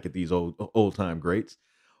 look back at these old time greats.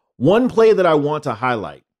 One play that I want to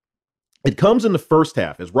highlight, it comes in the first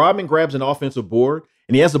half as Rodman grabs an offensive board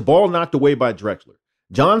and he has the ball knocked away by Drexler.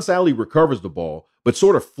 John Sally recovers the ball, but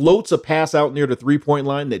sort of floats a pass out near the three-point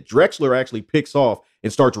line that Drexler actually picks off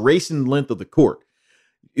and starts racing the length of the court.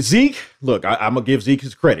 Zeke, look, I'm going to give Zeke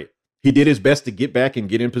his credit. He did his best to get back and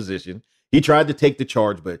get in position. He tried to take the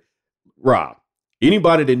charge, but Rob,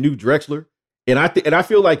 anybody that knew Drexler, and I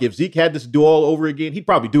feel like if Zeke had this to do all over again, he'd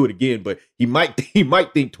probably do it again, but he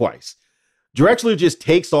might think twice. Drexler just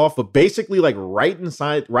takes off, but basically like right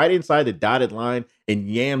inside the dotted line and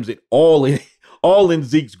yams it all in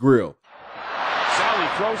Zeke's grill. Sally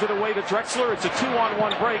throws it away to Drexler. It's a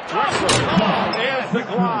 2-on-1 break. Drexler, there's the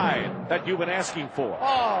glide that you've been asking for.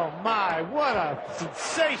 Oh, my, what a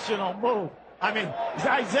sensational move. I mean,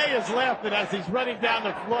 Isaiah's laughing as he's running down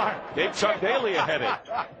the floor. Gave Chuck Daly a headache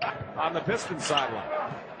on the Pistons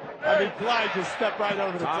sideline. I mean, Clyde just stepped right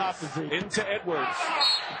over the top of Zeke. Into Edwards.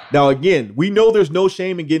 Now, again, we know there's no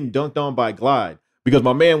shame in getting dunked on by Glide because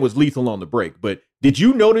my man was lethal on the break. But did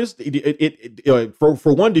you notice,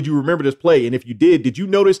 for one, did you remember this play? And if you did you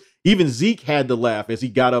notice even Zeke had to laugh as he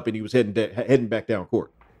got up and he was heading back down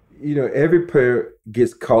court? Every player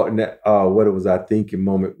gets caught in that what was I thinking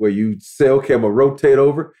moment where you say, okay, I'm going to rotate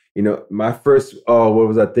over. My first what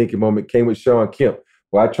was I thinking moment came with Sean Kemp,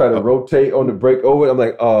 where I try to rotate on the break over. I'm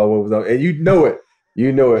like, oh, what was I? And you know it.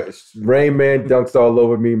 Rain Man dunks all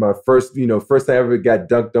over me. My first time I ever got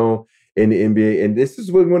dunked on in the NBA. And this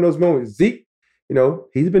is one of those moments. Zeke,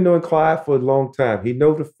 he's been knowing Clyde for a long time. He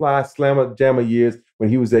knows the fly slammer jammer years when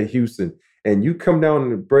he was at Houston. And you come down on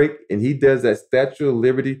the break and he does that Statue of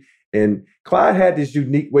Liberty. And Clyde had this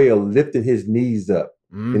unique way of lifting his knees up,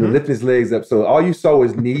 lifting his legs up. So all you saw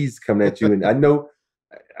was knees coming at you. And I know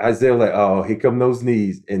Isaiah was like, oh, here come those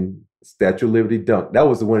knees. And Statue of Liberty dunk. That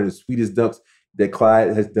was one of the sweetest dunks that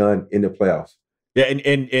Clyde has done in the playoffs. Yeah,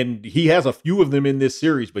 and he has a few of them in this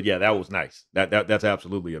series, but yeah, that was nice. That's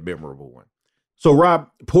absolutely a memorable one. So Rob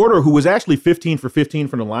Porter, who was actually 15 for 15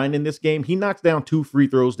 from the line in this game, he knocks down 2 free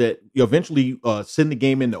throws that eventually send the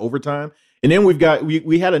game into overtime. And then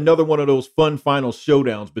we had another one of those fun final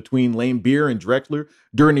showdowns between Lane Beer and Drexler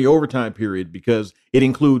during the overtime period because it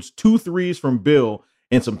includes 2 threes from Bill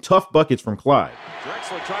and some tough buckets from Clyde.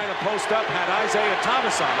 Drexler trying to post up, had Isaiah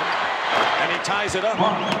Thomas on him, and he ties it up.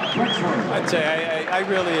 I'd say I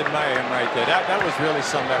really admire him right there. That was really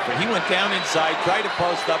some effort. He went down inside, tried to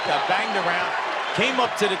post up, got banged around, came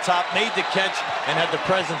up to the top, made the catch, and had the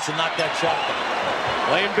presence to knock that shot down.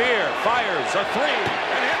 Lane Beer fires a 3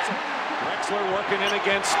 and hits it. Drexler working in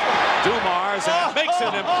against Dumars and makes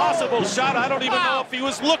an impossible shot. I don't even know if he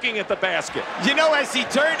was looking at the basket. As he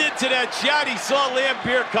turned into that shot, he saw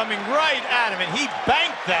Lampier coming right at him, and he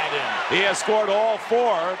banked that in. He has scored all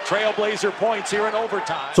 4 Trailblazer points here in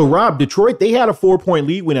overtime. So, Rob, Detroit, they had a 4-point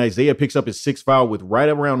lead when Isaiah picks up his 6th foul with right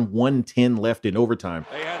around 1:10 left in overtime.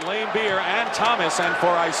 They had Lane Beer and Thomas, and for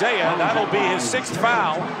Isaiah, that'll be his 6th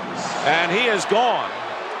foul, and he is gone.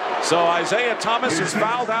 So Isaiah Thomas is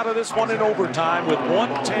fouled out of this one in overtime with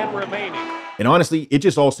 1:10 remaining. And honestly, it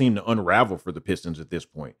just all seemed to unravel for the Pistons at this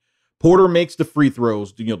point. Porter makes the free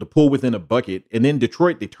throws, to pull within a bucket. And then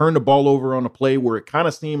Detroit, they turned the ball over on a play where it kind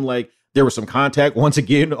of seemed like there was some contact once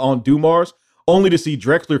again on Dumars, only to see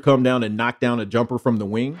Drexler come down and knock down a jumper from the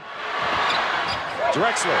wing.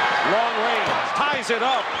 Drexler, long range, ties it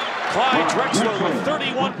up. Clyde Drexler with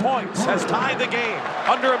 31 points has tied the game.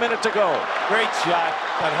 Under a minute to go. Great shot,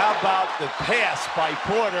 but how about the pass by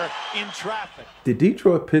Porter in traffic? The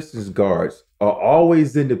Detroit Pistons guards are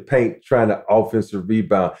always in the paint trying to offensive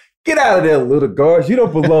rebound. Get out of there, little guards. You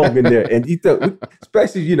don't belong in there. And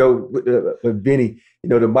especially, with Benny,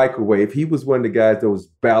 the microwave. He was one of the guys that was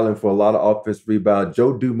battling for a lot of offensive rebound.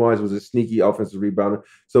 Joe Dumars was a sneaky offensive rebounder.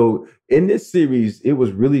 So in this series, it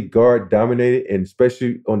was really guard dominated, and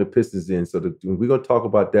especially on the Pistons end. So we're going to talk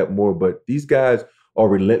about that more. But these guys are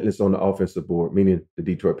relentless on the offensive board, meaning the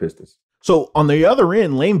Detroit Pistons. So on the other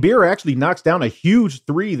end, Lane Beer actually knocks down a huge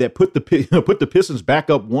three that put the Pistons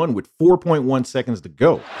back up one with 4.1 seconds to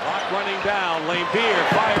go. Clock running down. Lane Beer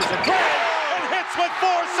fires a three and hits with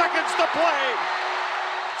 4 seconds to play.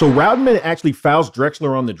 So Rodman actually fouls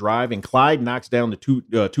Drexler on the drive, and Clyde knocks down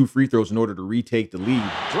the two free throws in order to retake the lead.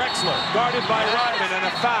 Drexler guarded by Rodman and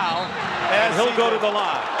a foul, and he'll go to the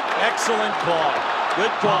line. Excellent call.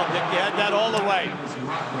 Good call, Dick. You had that all the way.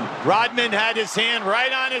 Rodman had his hand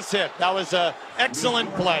right on his hip. That was an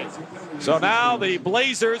excellent play. So now the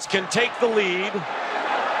Blazers can take the lead,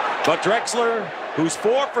 but Drexler, who's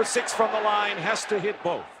 4 for 6 from the line, has to hit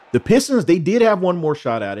both. The Pistons, they did have one more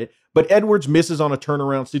shot at it, but Edwards misses on a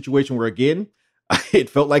turnaround situation where, again, it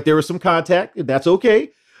felt like there was some contact. That's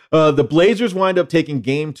okay. The Blazers wind up taking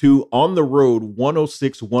game 2 on the road,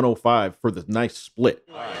 106-105 for the nice split.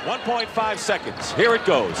 1.5 seconds. Here it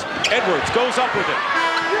goes. Edwards goes up with it.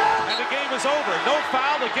 And the game is over. No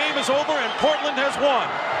foul. The game is over, and Portland has won.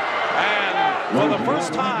 And for the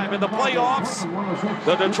first time in the playoffs,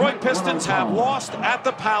 the Detroit Pistons have lost at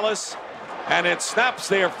the Palace, and it snaps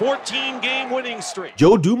their 14-game winning streak.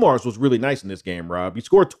 Joe Dumars was really nice in this game, Rob. He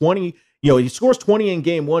scored 20. He scores 20 in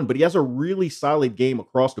game 1, but he has a really solid game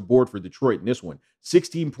across the board for Detroit in this one.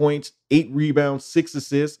 16 points, 8 rebounds, 6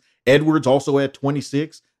 assists. Edwards also had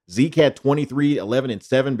 26. Zeke had 23, 11, and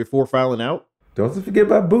 7 before fouling out. Don't forget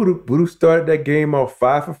about Budu. Budu started that game off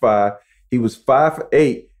 5 for 5. He was 5 for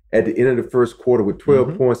 8 at the end of the first quarter with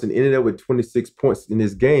 12 points and ended up with 26 points in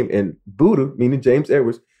this game. And Budu, meaning James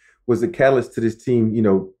Edwards, was the catalyst to this team,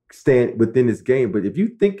 stand within this game. But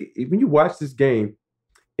when you watch this game,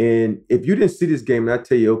 and if you didn't see this game, and I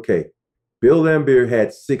tell you, okay, Bill Laimbeer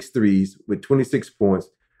had 6 threes with 26 points,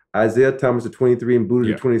 Isaiah Thomas at 23 and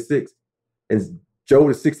Budu at 26, and Joe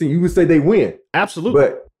at 16, you would say they win. Absolutely.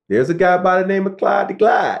 But there's a guy by the name of Clyde the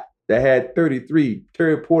Glide that had 33,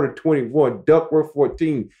 Terry Porter 21, Duckworth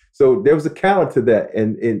 14. So there was a counter to that.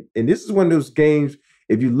 And this is one of those games,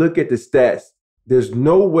 if you look at the stats, there's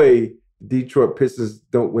no way Detroit Pistons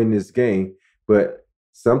don't win this game. But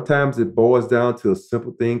sometimes it boils down to a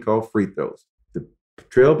simple thing called free throws. The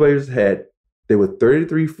Trailblazers they were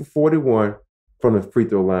 33 for 41 from the free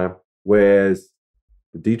throw line, whereas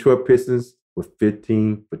the Detroit Pistons were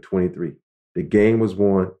 15 for 23. The game was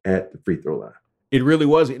won at the free throw line. It really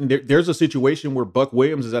was. And there's a situation where Buck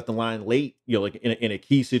Williams is at the line late, like in a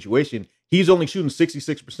key situation. He's only shooting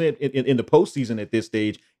 66% in the postseason at this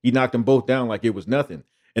stage. He knocked them both down like it was nothing.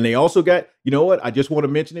 And they also got, I just want to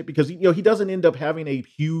mention it because, he doesn't end up having a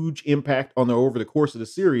huge impact over the course of the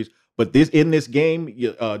series. But in this game,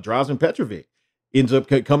 Drazen Petrovic ends up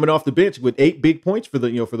coming off the bench with 8 big points for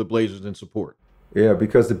the Blazers in support. Yeah,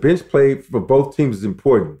 because the bench play for both teams is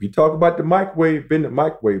important. You talk about the microwave, been the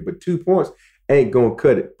microwave, but 2 points ain't going to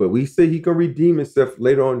cut it. But we say he can redeem himself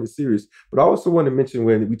later on in the series. But I also want to mention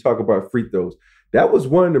when we talk about free throws, that was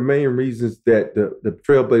one of the main reasons that the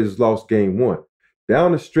Trailblazers lost game 1.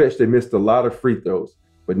 Down the stretch, they missed a lot of free throws.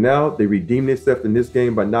 But now they redeemed themselves in this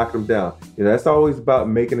game by knocking them down. That's always about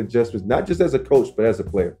making adjustments, not just as a coach, but as a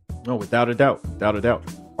player. No, without a doubt. Without a doubt.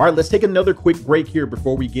 All right, let's take another quick break here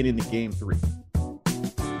before we get into game 3.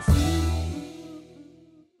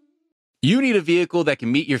 You need a vehicle that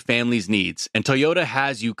can meet your family's needs, and Toyota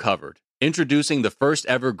has you covered. Introducing the first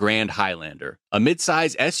ever Grand Highlander, a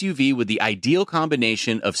midsize SUV with the ideal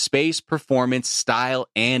combination of space, performance, style,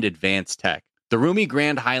 and advanced tech. The roomy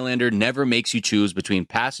Grand Highlander never makes you choose between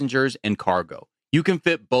passengers and cargo. You can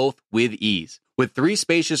fit both with ease, with 3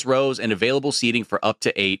 spacious rows and available seating for up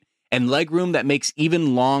to 8, and legroom that makes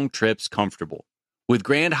even long trips comfortable. With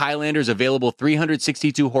Grand Highlander's available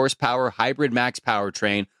 362 horsepower hybrid max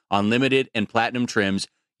powertrain on limited and platinum trims,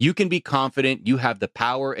 you can be confident you have the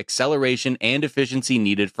power, acceleration, and efficiency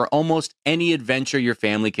needed for almost any adventure your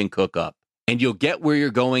family can cook up. And you'll get where you're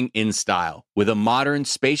going in style, with a modern,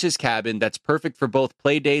 spacious cabin that's perfect for both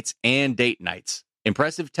play dates and date nights.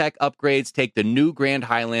 Impressive tech upgrades take the new Grand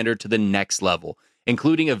Highlander to the next level,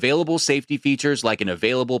 including available safety features like an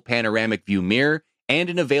available panoramic view mirror and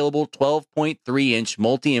an available 12.3-inch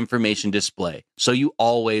multi-information display, so you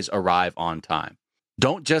always arrive on time.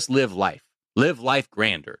 Don't just live life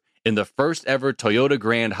grander in the first ever Toyota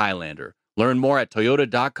Grand Highlander. Learn more at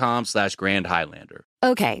toyota.com/Grand Highlander.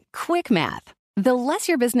 Okay, quick math. The less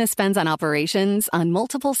your business spends on operations, on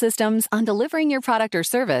multiple systems, on delivering your product or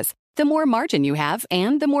service, the more margin you have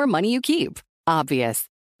and the more money you keep. Obvious.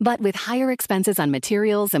 But with higher expenses on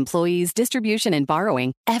materials, employees, distribution, and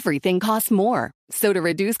borrowing, everything costs more. So to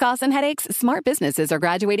reduce costs and headaches, smart businesses are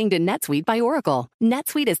graduating to NetSuite by Oracle.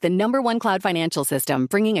 NetSuite is the #1 cloud financial system,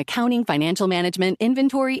 bringing accounting, financial management,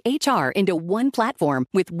 inventory, HR into one platform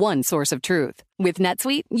with one source of truth. With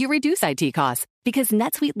NetSuite, you reduce IT costs because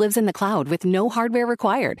NetSuite lives in the cloud with no hardware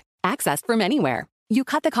required, accessed from anywhere. You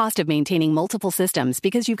cut the cost of maintaining multiple systems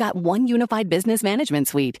because you've got one unified business management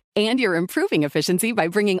suite. And you're improving efficiency by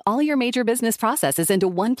bringing all your major business processes into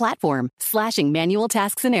one platform, slashing manual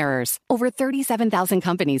tasks and errors. Over 37,000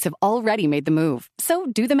 companies have already made the move. So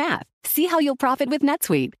do the math. See how you'll profit with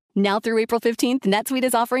NetSuite. Now through April 15th, NetSuite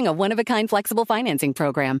is offering a one-of-a-kind flexible financing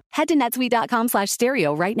program. Head to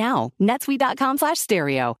netsuite.com/stereo right now.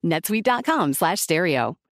 netsuite.com/stereo.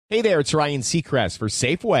 netsuite.com/stereo. Hey there, it's Ryan Seacrest for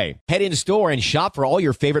Safeway. Head in store and shop for all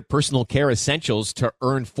your favorite personal care essentials to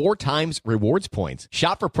earn 4 times rewards points.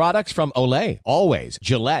 Shop for products from Olay, Always,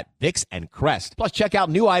 Gillette, Vicks, and Crest. Plus, check out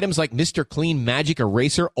new items like Mr. Clean Magic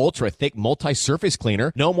Eraser Ultra Thick Multi-Surface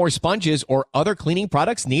Cleaner. No more sponges or other cleaning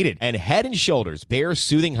products needed. And Head & Shoulders Bare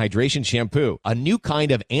Soothing Hydration Shampoo, a new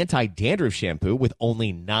kind of anti-dandruff shampoo with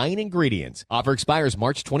only 9 ingredients. Offer expires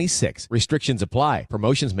March 26. Restrictions apply.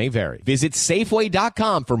 Promotions may vary. Visit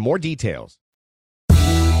Safeway.com for more details.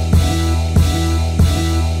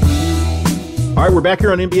 All right, we're back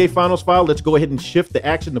here on NBA Finals File. Let's go ahead and shift the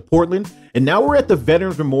action to Portland. And now we're at the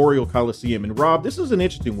Veterans Memorial Coliseum. And Rob, this is an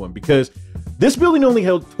interesting one because this building only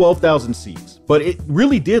held 12,000 seats, but it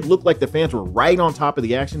really did look like the fans were right on top of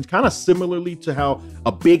the action, kind of similarly to how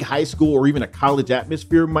a big high school or even a college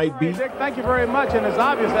atmosphere might be. Dick, thank you very much. And it's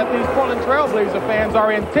obvious that these Portland Trailblazer fans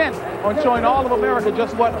are intent on showing all of America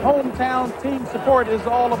just what hometown team support is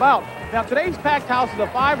all about. Now, today's packed house is the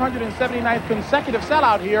 579th consecutive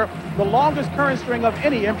sellout here, the longest current string of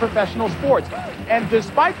any in professional sports. And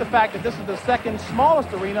despite the fact that this is the second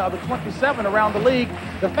smallest arena of the 27 around the league,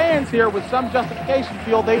 the fans here, with some justification,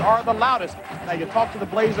 feel they are the loudest. Now, you talk to the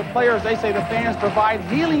Blazer players, they say the fans provide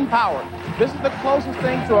healing power. This is the closest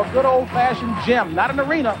thing to a good old-fashioned gym, not an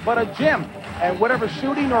arena, but a gym. And whatever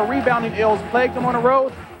shooting or rebounding ills plague them on the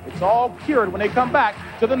road, it's all cured when they come back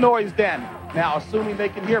to the noise den. Now, assuming they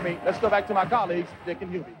can hear me, let's go back to my colleagues, Dick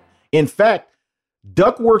and Hubie. In fact,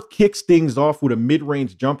 Duckworth kicks things off with a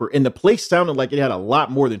mid-range jumper, and the place sounded like it had a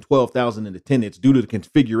lot more than 12,000 in attendance due to the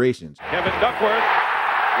configurations. Kevin Duckworth,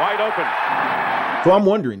 wide open. So I'm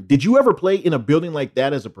wondering, did you ever play in a building like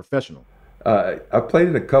that as a professional? I played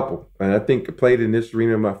in a couple, and I think I played in this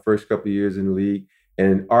arena my first couple of years in the league.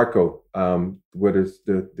 And Arco, where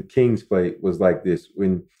the Kings played, was like this.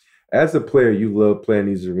 When, as a player, you love playing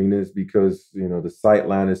these arenas because, you know, the sight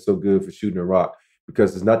line is so good for shooting a rock,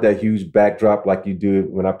 because it's not that huge backdrop like you do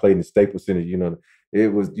when I played in the Staples Center. You know,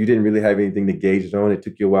 you didn't really have anything to gauge it on. It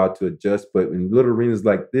took you a while to adjust. But in little arenas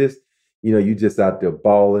like this, you know, you just out there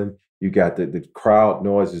balling. You got the crowd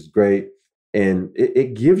noise is great. And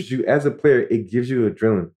it gives you, as a player, it gives you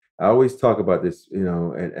adrenaline. I always talk about this, you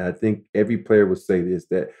know, and I think every player will say this,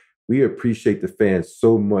 that we appreciate the fans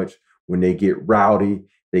so much when they get rowdy,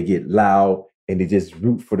 they get loud, and they just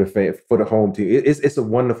root for the home team. It's a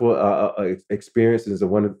wonderful experience. It's a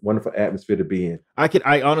wonderful atmosphere to be in.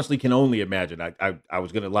 I honestly can only imagine. I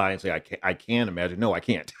was going to lie and say I can imagine. No, I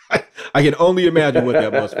can't. I can only imagine what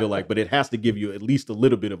that must feel like, but it has to give you at least a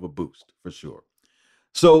little bit of a boost for sure.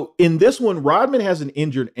 So in this one, Rodman has an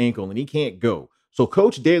injured ankle and he can't go. So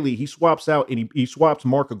Coach Daly, he swaps out and he swaps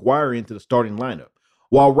Mark Aguirre into the starting lineup.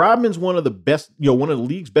 While Rodman's one of the best, one of the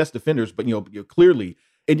league's best defenders, but you're clearly,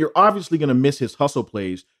 and you're obviously going to miss his hustle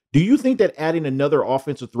plays. Do you think that adding another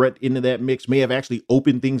offensive threat into that mix may have actually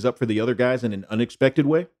opened things up for the other guys in an unexpected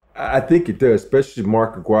way? I think it does, especially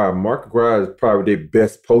Mark Aguirre. Mark Aguirre is probably their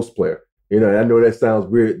best post player. I know that sounds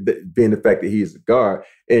weird, being the fact that he is a guard.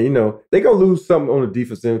 And, they're going to lose something on the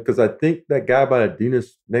defense end, because I think that guy by the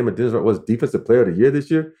name of Dennis was Defensive Player of the Year this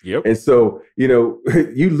year. Yep. And so,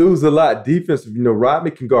 you lose a lot defense.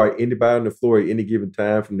 Rodman can guard anybody on the floor at any given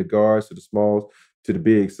time, from the guards to the smalls to the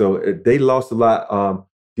bigs. So they lost a lot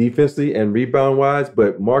defensively and rebound-wise.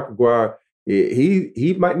 But Mark Aguirre,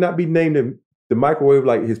 he might not be named the microwave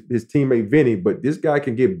like his teammate Vinny, but this guy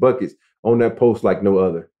can get buckets on that post like no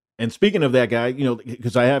other. And speaking of that guy,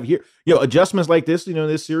 because I have here, adjustments like this, in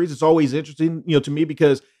this series, it's always interesting, to me,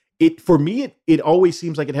 because it always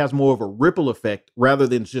seems like it has more of a ripple effect rather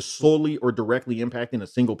than just solely or directly impacting a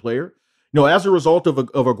single player. As a result of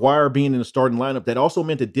Aguirre being in the starting lineup, that also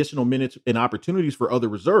meant additional minutes and opportunities for other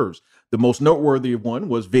reserves. The most noteworthy one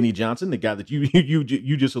was Vinny Johnson, the guy that you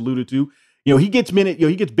just alluded to. He gets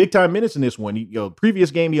he gets big time minutes in this one. Previous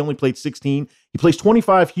game, he only played 16. He plays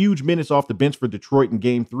 25 huge minutes off the bench for Detroit in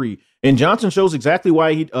game 3. And Johnson shows exactly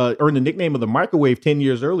why he earned the nickname of the microwave 10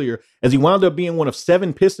 years earlier, as he wound up being one of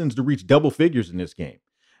 7 Pistons to reach double figures in this game.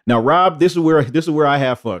 Now, Rob, this is where I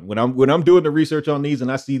have fun. When I'm doing the research on these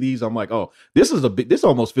and I see these, I'm like, oh, this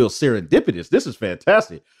almost feels serendipitous. This is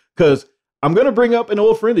fantastic, because I'm going to bring up an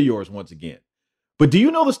old friend of yours once again. But do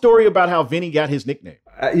you know the story about how Vinny got his nickname?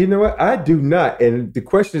 You know what? I do not. And the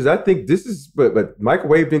question is, I think this is, but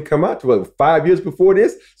microwave didn't come out till 5 years before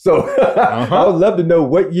this. So I would love to know,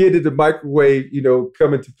 what year did the microwave,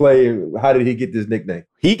 come into play, and how did he get this nickname?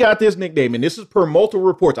 He got this nickname, and this is per multiple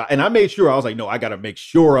reports. And I made sure, I was like, no, I got to make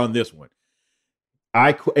sure on this one.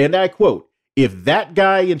 I quote, "If that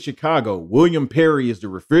guy in Chicago, William Perry, is the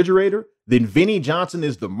refrigerator, then Vinny Johnson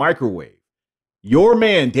is the microwave. Your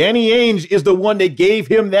man, Danny Ainge, is the one that gave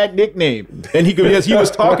him that nickname." And he was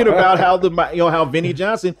talking about how Vinny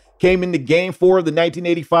Johnson came into game 4 of the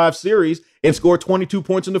 1985 series and scored 22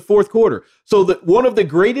 points in the fourth quarter. So one of the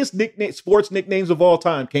greatest sports nicknames of all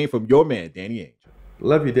time came from your man, Danny Ainge.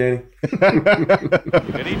 Love you, Danny.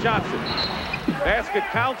 Vinny Johnson. Basket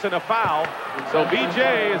counts and a foul. So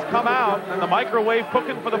BJ has come out, and the microwave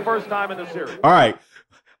cooking for the first time in the series. All right.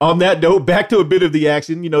 On that note, back to a bit of the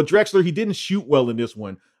action. Drexler, he didn't shoot well in this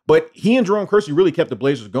one, but he and Jerome Kersey really kept the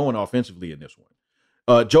Blazers going offensively in this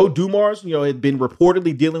one. Joe Dumars, had been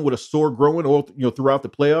reportedly dealing with a sore groin throughout the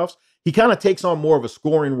playoffs. He kind of takes on more of a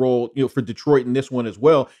scoring role, for Detroit in this one as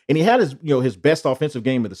well. And he had his best offensive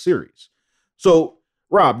game of the series. So,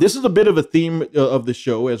 Rob, this is a bit of a theme of the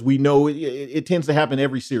show. As we know, it tends to happen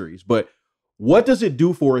every series. But what does it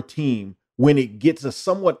do for a team when it gets a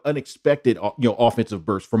somewhat unexpected, offensive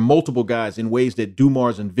burst from multiple guys in ways that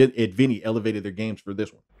Dumars and Vinny elevated their games for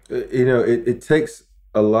this one? It takes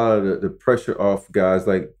a lot of the pressure off guys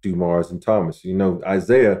like Dumars and Thomas.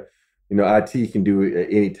 Isaiah, IT can do it at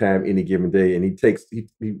any time, any given day, and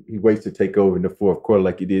he waits to take over in the fourth quarter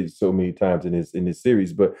like he did so many times in this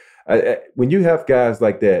series. But when you have guys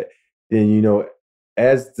like that, then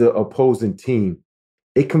as the opposing team,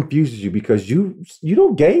 it confuses you, because you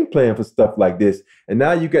don't game plan for stuff like this. And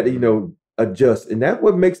now you got to, adjust. And that's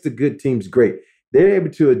what makes the good teams great. They're able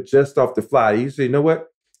to adjust off the fly. You say, you know what?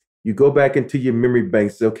 You go back into your memory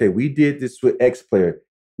bank, say, okay, we did this with X player.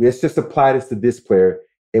 Let's just apply this to this player,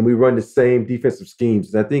 and we run the same defensive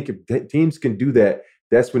schemes. And I think if teams can do that,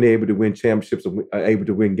 that's when they're able to win championships, or are able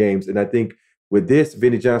to win games. And I think with this,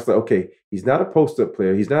 Vinny Johnson, okay, he's not a post-up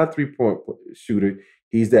player. He's not a three-point shooter.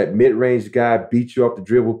 He's that mid-range guy, beat you off the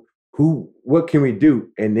dribble. What can we do?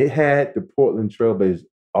 And it had the Portland Trailblazers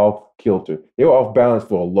off kilter. They were off balance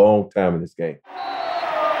for a long time in this game.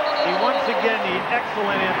 He once again needs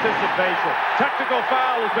excellent anticipation. Technical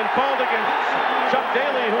foul has been called against Chuck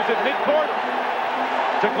Daly, who's at midcourt,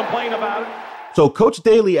 to complain about it. So Coach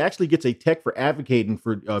Daly actually gets a tech for advocating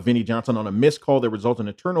for Vinny Johnson on a missed call that resulted in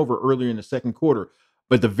a turnover earlier in the second quarter.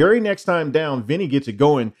 But the very next time down, Vinny gets it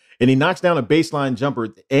going, and he knocks down a baseline jumper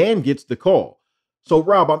and gets the call. So,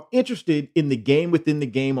 Rob, I'm interested in the game within the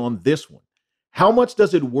game on this one. How much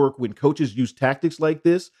does it work when coaches use tactics like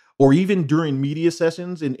this, or even during media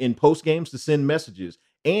sessions in post games to send messages?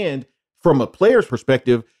 And from a player's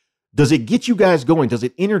perspective, does it get you guys going? Does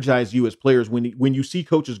it energize you as players when you see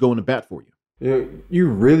coaches going to bat for you? You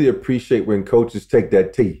really appreciate when coaches take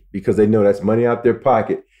that tee, because they know that's money out their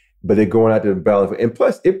pocket, but they're going out there to battle. And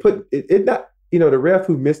plus, it not, the ref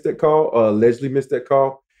who missed that call, allegedly missed that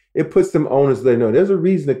call, it puts them onus. They know there's a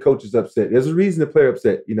reason the coach is upset. There's a reason the player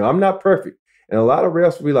upset. I'm not perfect. And a lot of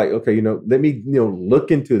refs will be like, okay, let me,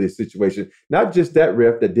 look into this situation. Not just that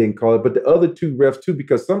ref that didn't call it, but the other 2 refs too,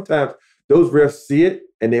 because sometimes those refs see it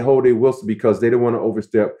and they hold their whistle because they don't want to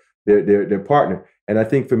overstep their partner. And I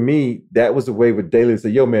think for me, that was a way with Daly to say,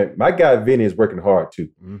 yo, man, my guy Vinny is working hard too.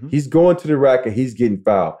 Mm-hmm. He's going to the rack and he's getting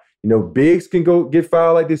fouled. Bigs can go get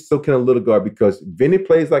fouled like this, so can a little guard, because Vinny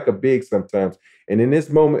plays like a big sometimes. And in this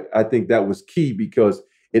moment, I think that was key, because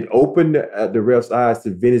it opened the ref's eyes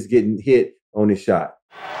to Vinny's getting hit on his shot.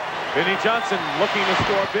 Vinny Johnson, looking to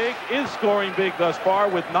score big, is scoring big thus far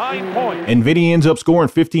with 9 points. And Vinny ends up scoring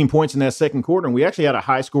 15 points in that second quarter, and we actually had a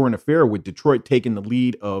high-scoring affair with Detroit taking the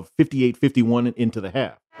lead of 58-51 into the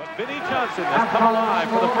half. But Vinny Johnson has come alive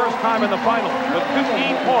for the first time in the final with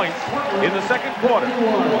 15 points in the second quarter.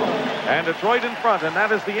 And Detroit in front, and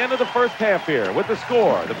that is the end of the first half here with the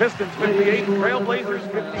score. The Pistons 58, Trailblazers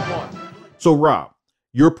 51. So, Rob,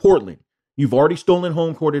 you're Portland. You've already stolen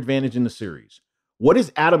home court advantage in the series. What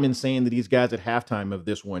is Adamant saying to these guys at halftime of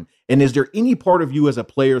this one? And is there any part of you as a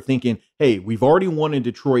player thinking, hey, we've already won in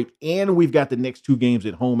Detroit and we've got the next 2 games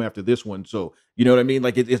at home after this one? So, you know what I mean?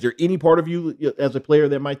 Like, is there any part of you as a player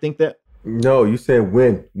that might think that? No, you said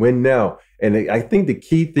win now. And I think the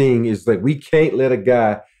key thing is like we can't let a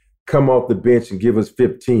guy come off the bench and give us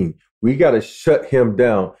 15. We got to shut him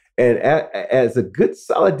down. And as a good,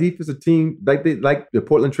 solid defensive team, like the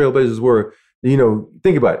Portland Trailblazers were,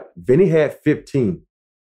 think about it. Vinny had 15.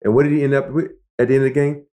 And what did he end up with at the end of the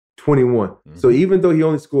game? 21. Mm-hmm. So even though he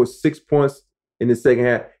only scored 6 points in the second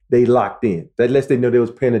half, they locked in. That lets they know they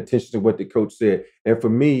was paying attention to what the coach said. And for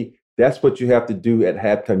me, that's what you have to do at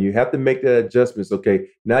halftime. You have to make the adjustments. Okay,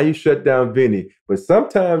 now you shut down Vinny. But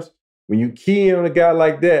sometimes when you key in on a guy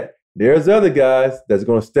like that, there's other guys that's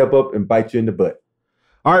going to step up and bite you in the butt.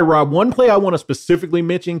 All right, Rob, one play I want to specifically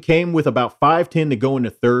mention came with about 5:10 to go in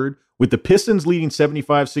the third. With the Pistons leading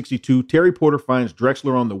 75-62, Terry Porter finds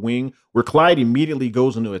Drexler on the wing, where Clyde immediately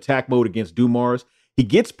goes into attack mode against Dumars. He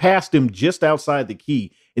gets past him just outside the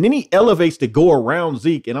key, and then he elevates to go around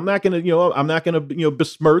Zeke. And I'm not gonna,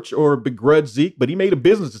 besmirch or begrudge Zeke, but he made a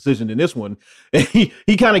business decision in this one. And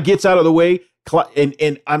he kind of gets out of the way.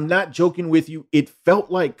 And I'm not joking with you. It felt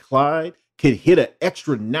like Clyde could hit an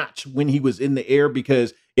extra notch when he was in the air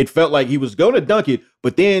because it felt like he was going to dunk it,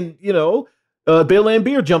 but then Bill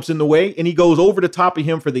Laimbeer jumps in the way and he goes over the top of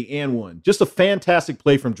him for the and one. Just a fantastic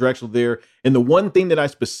play from Drexler there. And the one thing that I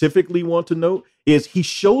specifically want to note is he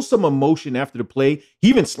shows some emotion after the play. He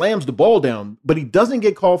even slams the ball down, but he doesn't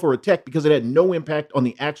get called for a tech because it had no impact on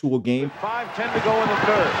the actual game. 5:10 to go in the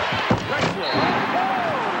third. Drexler.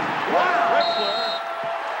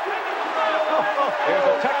 There's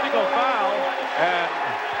a technical foul, and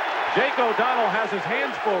Jake O'Donnell has his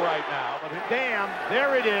hands full right now. But damn,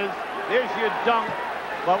 there it is. There's your dunk.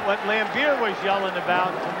 But what Laimbeer was yelling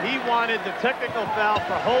about, he wanted the technical foul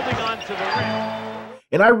for holding on to the rim.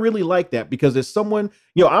 And I really like that because as someone,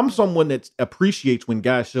 I'm someone that appreciates when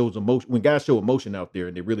guys show emotion out there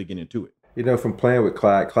and they really get into it. From playing with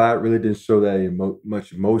Clyde really didn't show that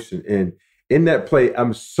much emotion. And in that play,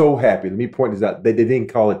 I'm so happy. Let me point this out. They didn't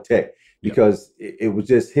call it tech. Because it was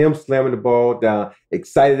just him slamming the ball down,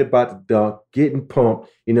 excited about the dunk, getting pumped.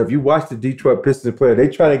 If you watch the Detroit Pistons player, they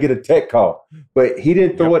trying to get a tech call. But he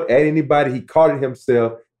didn't throw it at anybody. He caught it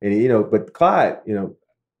himself. And, but Clyde,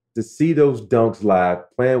 to see those dunks live,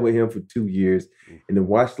 playing with him for 2 years, and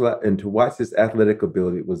to watch his athletic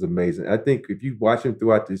ability was amazing. I think if you watch him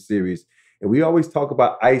throughout this series, and we always talk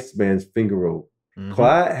about Iceman's finger roll. Mm-hmm.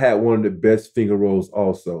 Clyde had one of the best finger rolls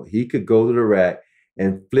also. He could go to the rack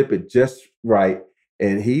and flip it just right.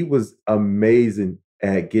 And he was amazing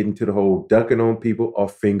at getting to the hole, dunking on people or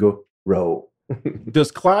finger roll. Does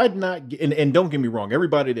Clyde not, and don't get me wrong,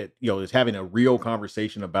 everybody that, is having a real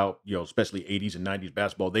conversation about, especially 80s and 90s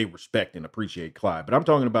basketball, they respect and appreciate Clyde. But I'm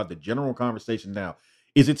talking about the general conversation now.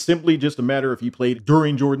 Is it simply just a matter if he played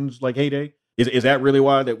during Jordan's heyday? Is that really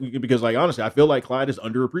why because honestly, I feel like Clyde is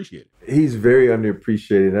underappreciated. He's very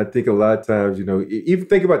underappreciated. And I think a lot of times, even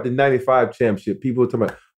think about the 95 championship, people are talking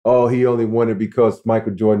about, oh, he only won it because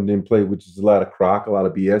Michael Jordan didn't play, which is a lot of crock, a lot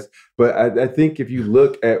of BS. But I think if you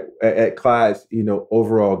look at Clyde's,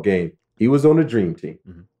 overall game, he was on the dream team.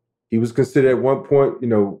 Mm-hmm. He was considered at one point,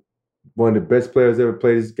 one of the best players ever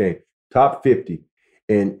played this game, top 50.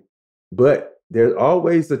 But there's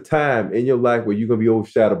always a time in your life where you're going to be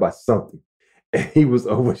overshadowed by something. And he was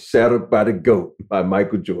overshadowed by the GOAT, by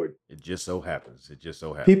Michael Jordan. It just so happens.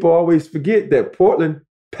 People always forget that Portland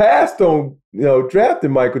passed on,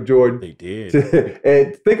 drafting Michael Jordan. They did.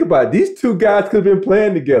 And think about it. These two guys could have been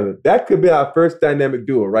playing together. That could be our first dynamic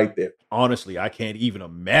duo right there. Honestly, I can't even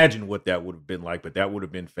imagine what that would have been like, but that would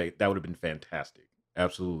have been fantastic.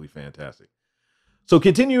 Absolutely fantastic. So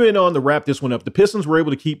continuing on to wrap this one up, the Pistons were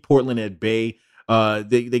able to keep Portland at bay.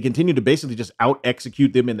 They continued to basically just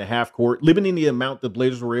out-execute them in the half court, limiting the amount the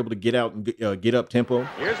Blazers were able to get out and get up tempo.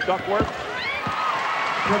 Here's Duckworth.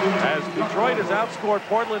 As Detroit has outscored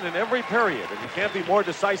Portland in every period, and you can't be more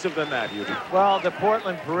decisive than that, Hubie. Well, the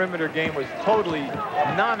Portland perimeter game was totally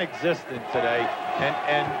non-existent today,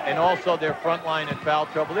 and also their front line and foul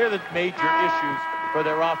trouble. They're the major issues for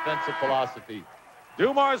their offensive philosophy.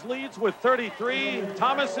 Dumars leads with 33.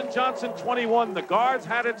 Thomas and Johnson 21. The guards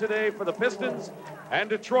had it today for the Pistons, and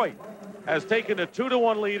Detroit has taken a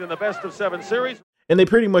 2-1 lead in the best-of-7 series. And they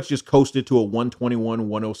pretty much just coasted to a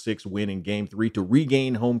 121-106 win in Game 3 to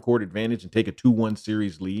regain home court advantage and take a 2-1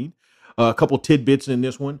 series lead. A couple tidbits in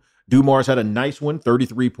this one. Dumars had a nice one,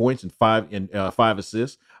 33 points and 5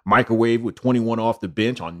 assists. Microwave with 21 off the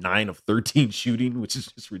bench on 9 of 13 shooting, which is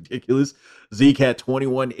just ridiculous. Zeke had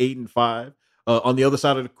 21, 8, and 5. On the other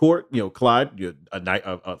side of the court, Clyde,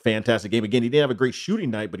 a fantastic game. Again, he didn't have a great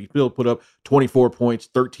shooting night, but he still put up 24 points,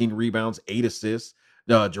 13 rebounds, 8 assists.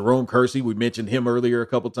 Jerome Kersey, we mentioned him earlier a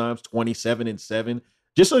couple times, 27 and 7.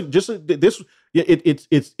 It's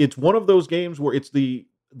one of those games where it's the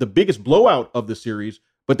biggest blowout of the series,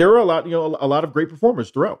 but there are a lot of great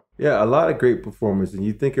performers throughout. Yeah, a lot of great performers. And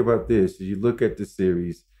you think about this, you look at the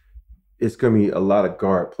series, it's going to be a lot of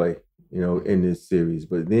guard play, in this series.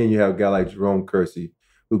 But then you have a guy like Jerome Kersey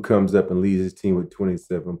who comes up and leads his team with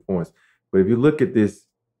 27 points. But if you look at this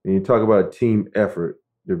and you talk about a team effort,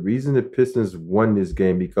 the reason the Pistons won this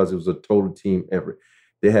game because it was a total team effort.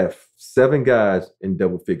 They have 7 guys in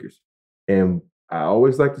double figures. And I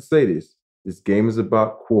always like to say this game is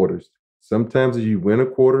about quarters. Sometimes if you win a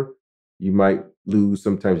quarter, you might lose.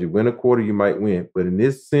 Sometimes you win a quarter, you might win. But in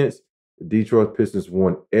this sense, the Detroit Pistons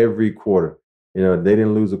won every quarter. They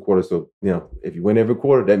didn't lose a quarter. So, if you win every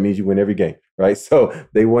quarter, that means you win every game, right? So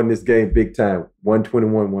they won this game big time,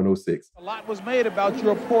 121-106. A lot was made about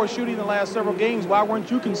your poor shooting the last several games. Why weren't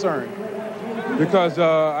you concerned? Because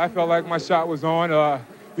I felt like my shot was on.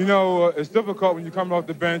 It's difficult when you come off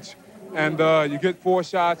the bench and you get 4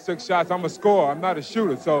 shots, 6 shots. I'm a scorer. I'm not a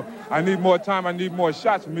shooter. So I need more time. I need more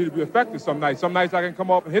shots for me to be effective some nights. Some nights I can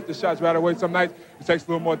come up and hit the shots right away. Some nights it takes a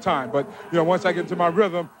little more time. But, once I get into my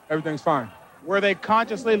rhythm, everything's fine. Were they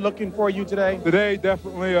consciously looking for you today? Today,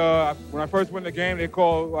 definitely. When I first went in the game, they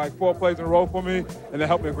called like 4 plays in a row for me, and it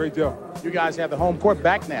helped me a great deal. You guys have the home court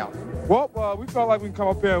back now. Well, we felt like we can come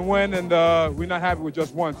up here and win, and we're not happy with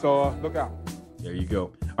just one, so look out. There you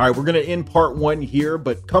go. All right, we're going to end part 1 here,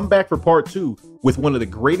 but come back for part 2 with one of the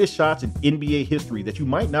greatest shots in NBA history that you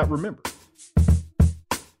might not remember.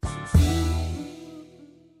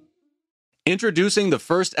 Introducing the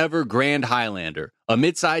first ever Grand Highlander, a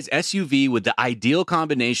midsize SUV with the ideal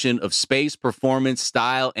combination of space, performance,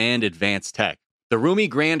 style, and advanced tech. The roomy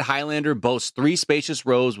Grand Highlander boasts 3 spacious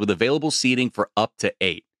rows with available seating for up to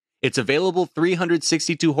 8. Its available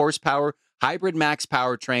 362 horsepower Hybrid Max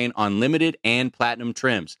powertrain on limited and platinum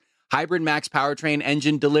trims. Hybrid Max powertrain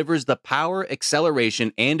engine delivers the power,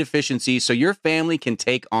 acceleration, and efficiency so your family can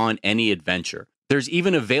take on any adventure. There's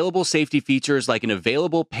even available safety features like an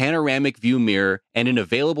available panoramic view mirror and an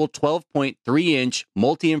available 12.3-inch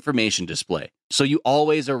multi-information display, so you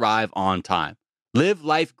always arrive on time. Live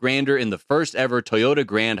life grander in the first ever Toyota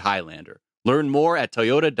Grand Highlander. Learn more at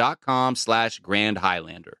toyota.com/Grand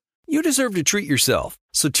Highlander. You deserve to treat yourself,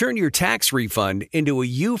 so turn your tax refund into a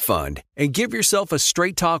U fund and give yourself a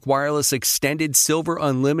Straight Talk Wireless Extended Silver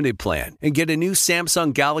Unlimited plan and get a new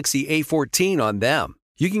Samsung Galaxy A14 on them.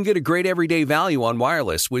 You can get a great everyday value on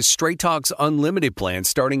wireless with Straight Talk's Unlimited plan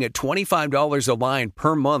starting at $25 a line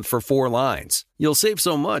per month for 4 lines. You'll save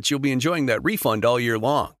so much you'll be enjoying that refund all year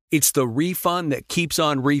long. It's the refund that keeps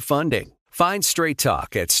on refunding. Find Straight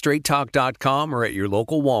Talk at straighttalk.com or at your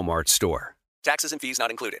local Walmart store. Taxes and fees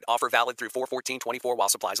not included. Offer valid through 4/14/24 while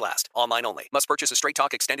supplies last. Online only. Must purchase a Straight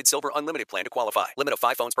Talk Extended Silver Unlimited plan to qualify. Limit of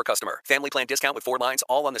 5 phones per customer. Family plan discount with 4 lines,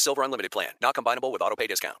 all on the Silver Unlimited plan. Not combinable with autopay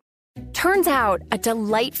discount. Turns out a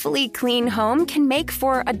delightfully clean home can make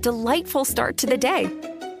for a delightful start to the day.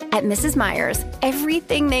 At Mrs. Meyer's,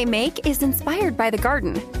 everything they make is inspired by the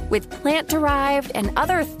garden. With plant-derived and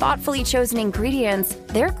other thoughtfully chosen ingredients,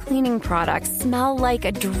 their cleaning products smell like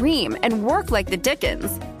a dream and work like the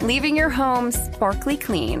Dickens, leaving your home sparkly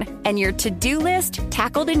clean and your to-do list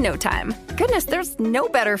tackled in no time. Goodness, there's no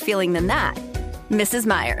better feeling than that. Mrs.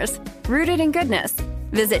 Meyer's, rooted in goodness.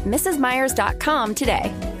 Visit mrsmeyers.com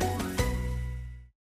today.